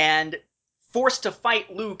and forced to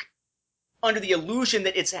fight Luke under the illusion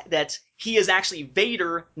that he is actually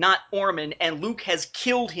Vader, not Orman, and Luke has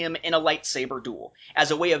killed him in a lightsaber duel as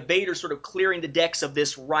a way of Vader sort of clearing the decks of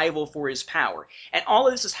this rival for his power. And all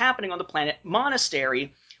of this is happening on the planet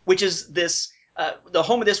Monastery, which is this the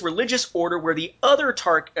home of this religious order where the other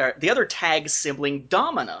Tag sibling,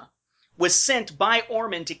 Domina, was sent by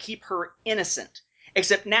Orman to keep her innocent.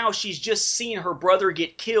 Except now she's just seen her brother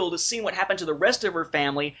get killed, seen what happened to the rest of her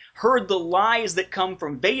family, heard the lies that come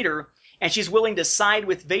from Vader, and she's willing to side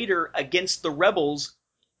with Vader against the rebels,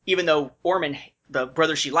 even though Orman, the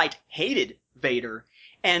brother she liked, hated Vader.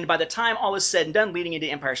 And by the time all is said and done, leading into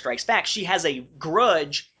Empire Strikes Back, she has a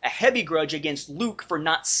grudge, a heavy grudge against Luke for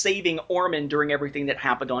not saving Orman during everything that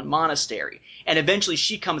happened on Monastery. And eventually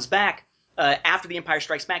she comes back after The Empire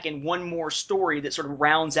Strikes Back in one more story that sort of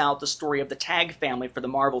rounds out the story of the Tag family for the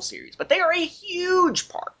Marvel series. But they are a huge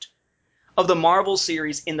part of the Marvel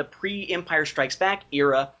series in the pre-Empire Strikes Back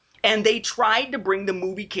era, and they tried to bring the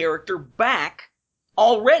movie character back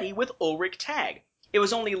already with Ulrich Tag. It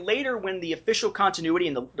was only later when the official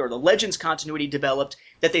continuity or the Legends continuity developed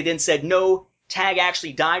that they then said, no, Tag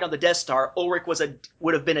actually died on the Death Star. Ulrich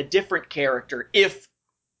would have been a different character if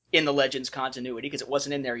in the Legends continuity, because it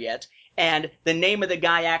wasn't in there yet. And the name of the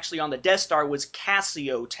guy actually on the Death Star was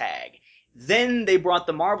Cassio Tag. Then they brought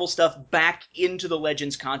the Marvel stuff back into the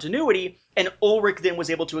Legends continuity, and Ulrich then was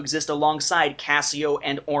able to exist alongside Cassio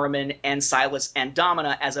and Orman and Silas and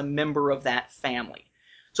Domina as a member of that family.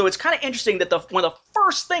 So it's kind of interesting that one of the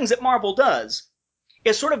first things that Marvel does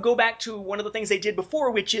is sort of go back to one of the things they did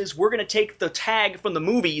before, which is we're going to take the Tag from the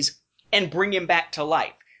movies and bring him back to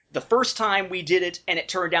life. The first time we did it, and it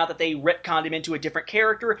turned out that they retconned him into a different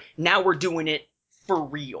character, now we're doing it for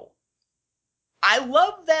real. I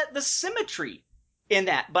love the symmetry in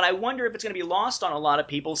that, but I wonder if it's going to be lost on a lot of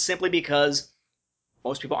people simply because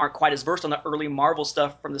most people aren't quite as versed on the early Marvel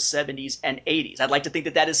stuff from the 70s and 80s. I'd like to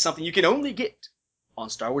think that is something you can only get on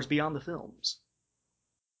Star Wars Beyond the Films.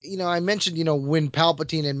 I mentioned, when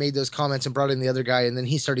Palpatine had made those comments and brought in the other guy, and then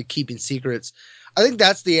he started keeping secrets. I think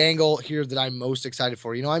that's the angle here that I'm most excited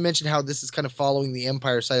for. I mentioned how this is kind of following the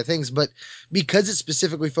Empire side of things, but because it's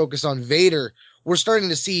specifically focused on Vader, we're starting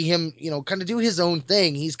to see him, kind of do his own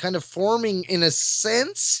thing. He's kind of forming, in a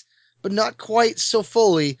sense, but not quite so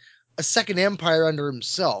fully, a second empire under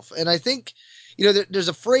himself. And I think, there's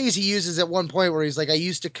a phrase he uses at one point where he's like, I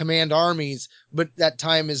used to command armies, but that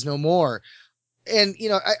time is no more. And,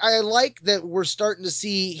 I like that we're starting to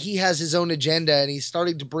see he has his own agenda and he's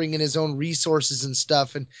starting to bring in his own resources and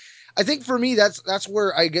stuff. And I think for me, that's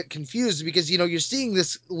where I get confused because, you're seeing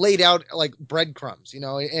this laid out like breadcrumbs,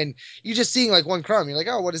 and you're just seeing like one crumb. You're like,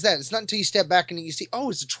 oh, what is that? It's not until you step back and you see, oh,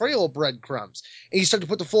 it's a trail of breadcrumbs. And you start to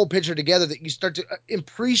put the full picture together that you start to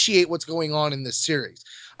appreciate what's going on in this series.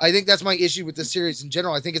 I think that's my issue with the series in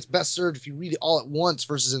general. I think it's best served if you read it all at once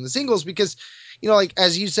versus in the singles because, like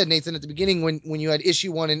as you said, Nathan, at the beginning, when you had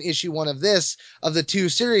issue 1 and issue 1 of the two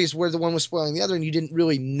series where the one was spoiling the other and you didn't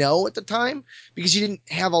really know at the time because you didn't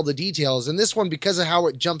have all the details. And this one, because of how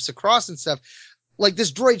it jumps across and stuff, like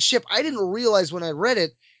this droid ship, I didn't realize when I read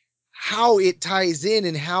it how it ties in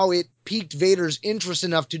and how it piqued Vader's interest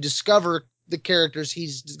enough to discover the characters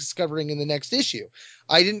he's discovering in the next issue.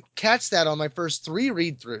 I didn't catch that on my first 3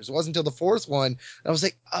 read-throughs. It wasn't until the 4th one. I was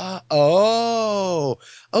like, oh,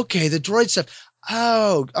 okay, the droid stuff.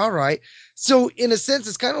 Oh, all right. So in a sense,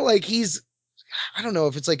 it's kind of like I don't know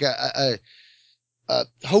if it's like a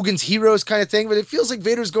Hogan's Heroes kind of thing, but it feels like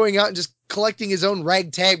Vader's going out and just collecting his own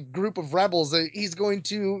ragtag group of rebels that he's going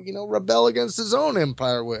to, rebel against his own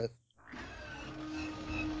empire with.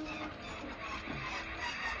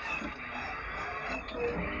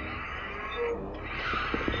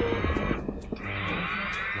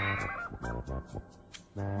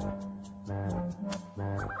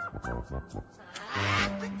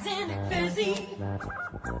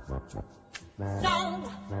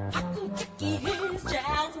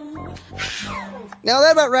 Now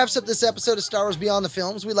that about wraps up this episode of Star Wars Beyond the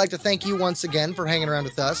Films. We'd like to thank you once again for hanging around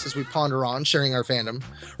with us as we ponder on sharing our fandom.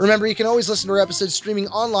 Remember, you can always listen to our episodes streaming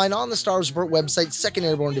online on the Star Wars Report website, Second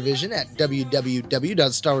Airborne Division at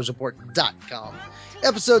www.starwarsreport.com.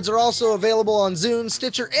 Episodes are also available on Zune,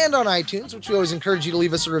 Stitcher, and on iTunes, which we always encourage you to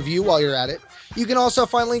leave us a review while you're at it. You can also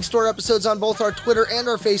find links to our episodes on both our Twitter and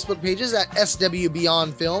our Facebook pages at SW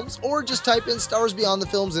Beyond Films, or just type in Star Wars Beyond the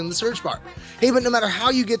Films in the search bar. Hey, but no matter how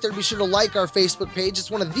you get there, be sure to like our Facebook page. It's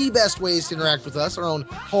one of the best ways to interact with us, our own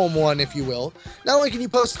home one, if you will. Not only can you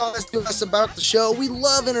post comments to us about the show, we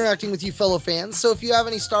love interacting with you fellow fans, so if you have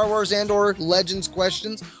any Star Wars and or Legends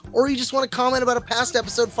questions, or you just want to comment about a past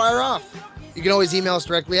episode, fire off. You can always email us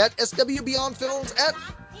directly at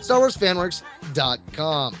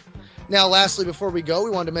swbeyondfilms@starwarsfanworks.com. Now, lastly, before we go, we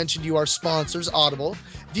wanted to mention to you our sponsors, Audible.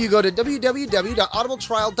 If you go to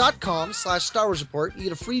www.audibletrial.com/Star Wars Report, you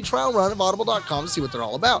get a free trial run of audible.com to see what they're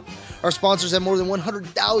all about. Our sponsors have more than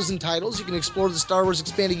 100,000 titles. You can explore the Star Wars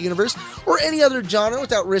expanded universe or any other genre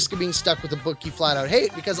without risk of being stuck with a book you flat out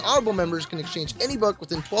hate, because Audible members can exchange any book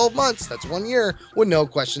within 12 months, that's 1 year, with no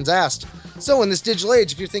questions asked. So in this digital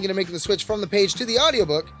age, if you're thinking of making the switch from the page to the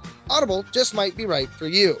audiobook, Audible just might be right for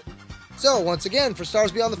you. So, once again, for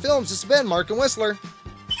Stars Beyond the Films, this has been Mark and Whistler.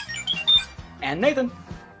 And Nathan.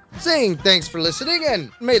 Saying thanks for listening,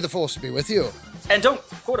 and may the Force be with you. And don't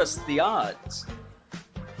quote us the odds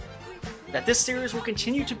that this series will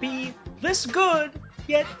continue to be this good,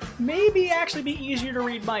 yet maybe actually be easier to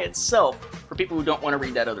read by itself for people who don't want to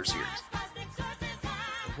read that other series.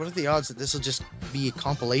 What are the odds that this will just be a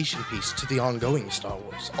compilation piece to the ongoing Star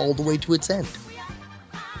Wars, all the way to its end?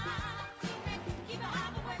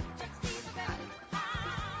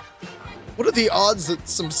 What are the odds that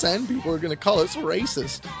some sand people are going to call us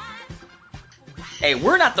racist? Hey,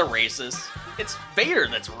 we're not the racists. It's Vader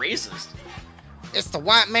that's racist. It's the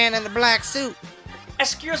white man in the black suit.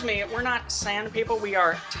 Excuse me, we're not sand people, we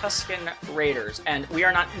are Tusken Raiders. And we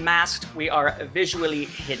are not masked, we are visually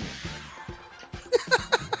hidden.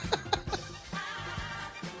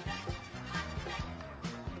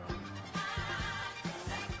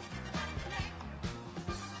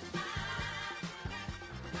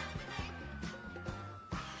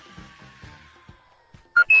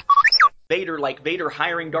 Vader, like Vader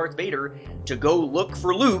hiring Darth Vader to go look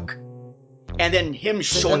for Luke, and then him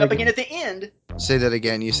showing up again at the end. Say that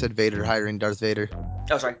again. You said Vader hiring Darth Vader.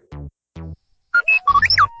 Oh, sorry.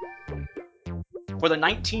 For the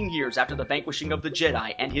 19 years after the vanquishing of the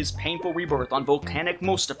Jedi and his painful rebirth on volcanic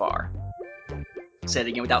Mustafar. Say it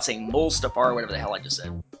again without saying Mustafar or whatever the hell I just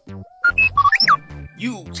said.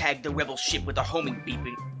 You tagged the rebel ship with a homing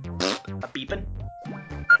beeping. A beeping?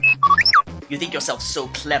 You think yourself so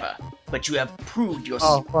clever, but you have proved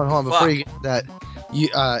yourself. Oh, hold on. Before you get that,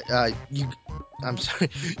 I'm sorry.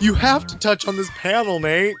 You have to touch on this panel,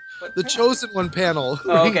 Nate. The Chosen One panel.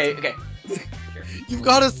 Oh, okay. You've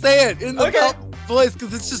got to say it in the voice,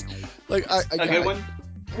 because it's just like a good one.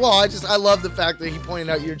 Well, I love the fact that he pointed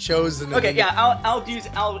out you're chosen. Okay, yeah,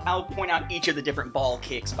 I'll point out each of the different ball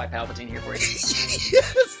kicks by Palpatine here for you.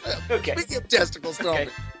 Yes. Okay. Speaking of testicles, okay.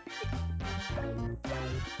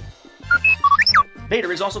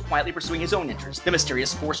 Vader is also quietly pursuing his own interests. The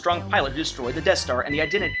mysterious Force-strong pilot who destroyed the Death Star and the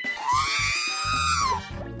identity.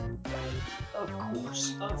 Of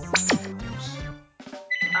course. I don't know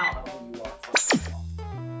who you are.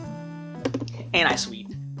 And I sweet.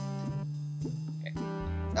 Okay.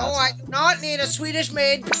 No, I do not need a Swedish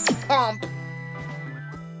maid pump.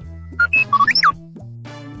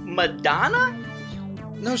 Madonna?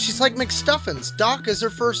 No, she's like McStuffins. Doc is her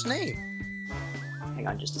first name. Hang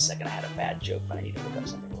on just a second. I had a bad joke, but I need to look up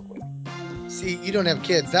something real quick. See, you don't have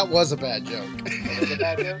kids. That was a bad joke. That was a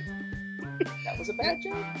bad joke? That was a bad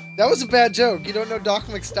joke? That was a bad joke. You don't know Doc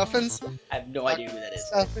McStuffins? I have no idea who that is.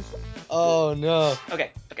 Oh, no. Okay,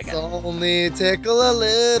 it's only tickle a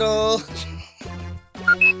little.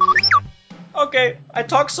 Okay, I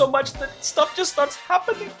talk so much that stuff just starts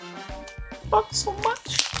happening. Talk so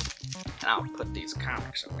much. And I'll put these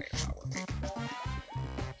comics away while we're waiting.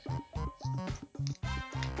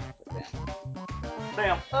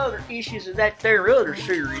 Damn, other issues of that there other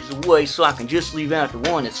series away so I can just leave out the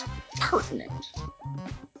one that's pertinent.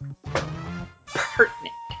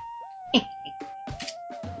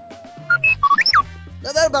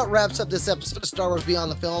 Now that about wraps up this episode of Star Wars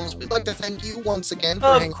Beyond the Films. We'd like to thank you once again for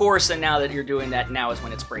Of course, and now that you're doing that, now is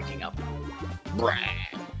when it's breaking up.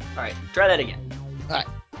 Alright, try that again. Alright.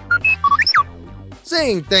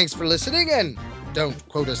 Saying thanks for listening, and don't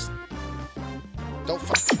quote us. Don't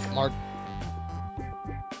fuck Mark.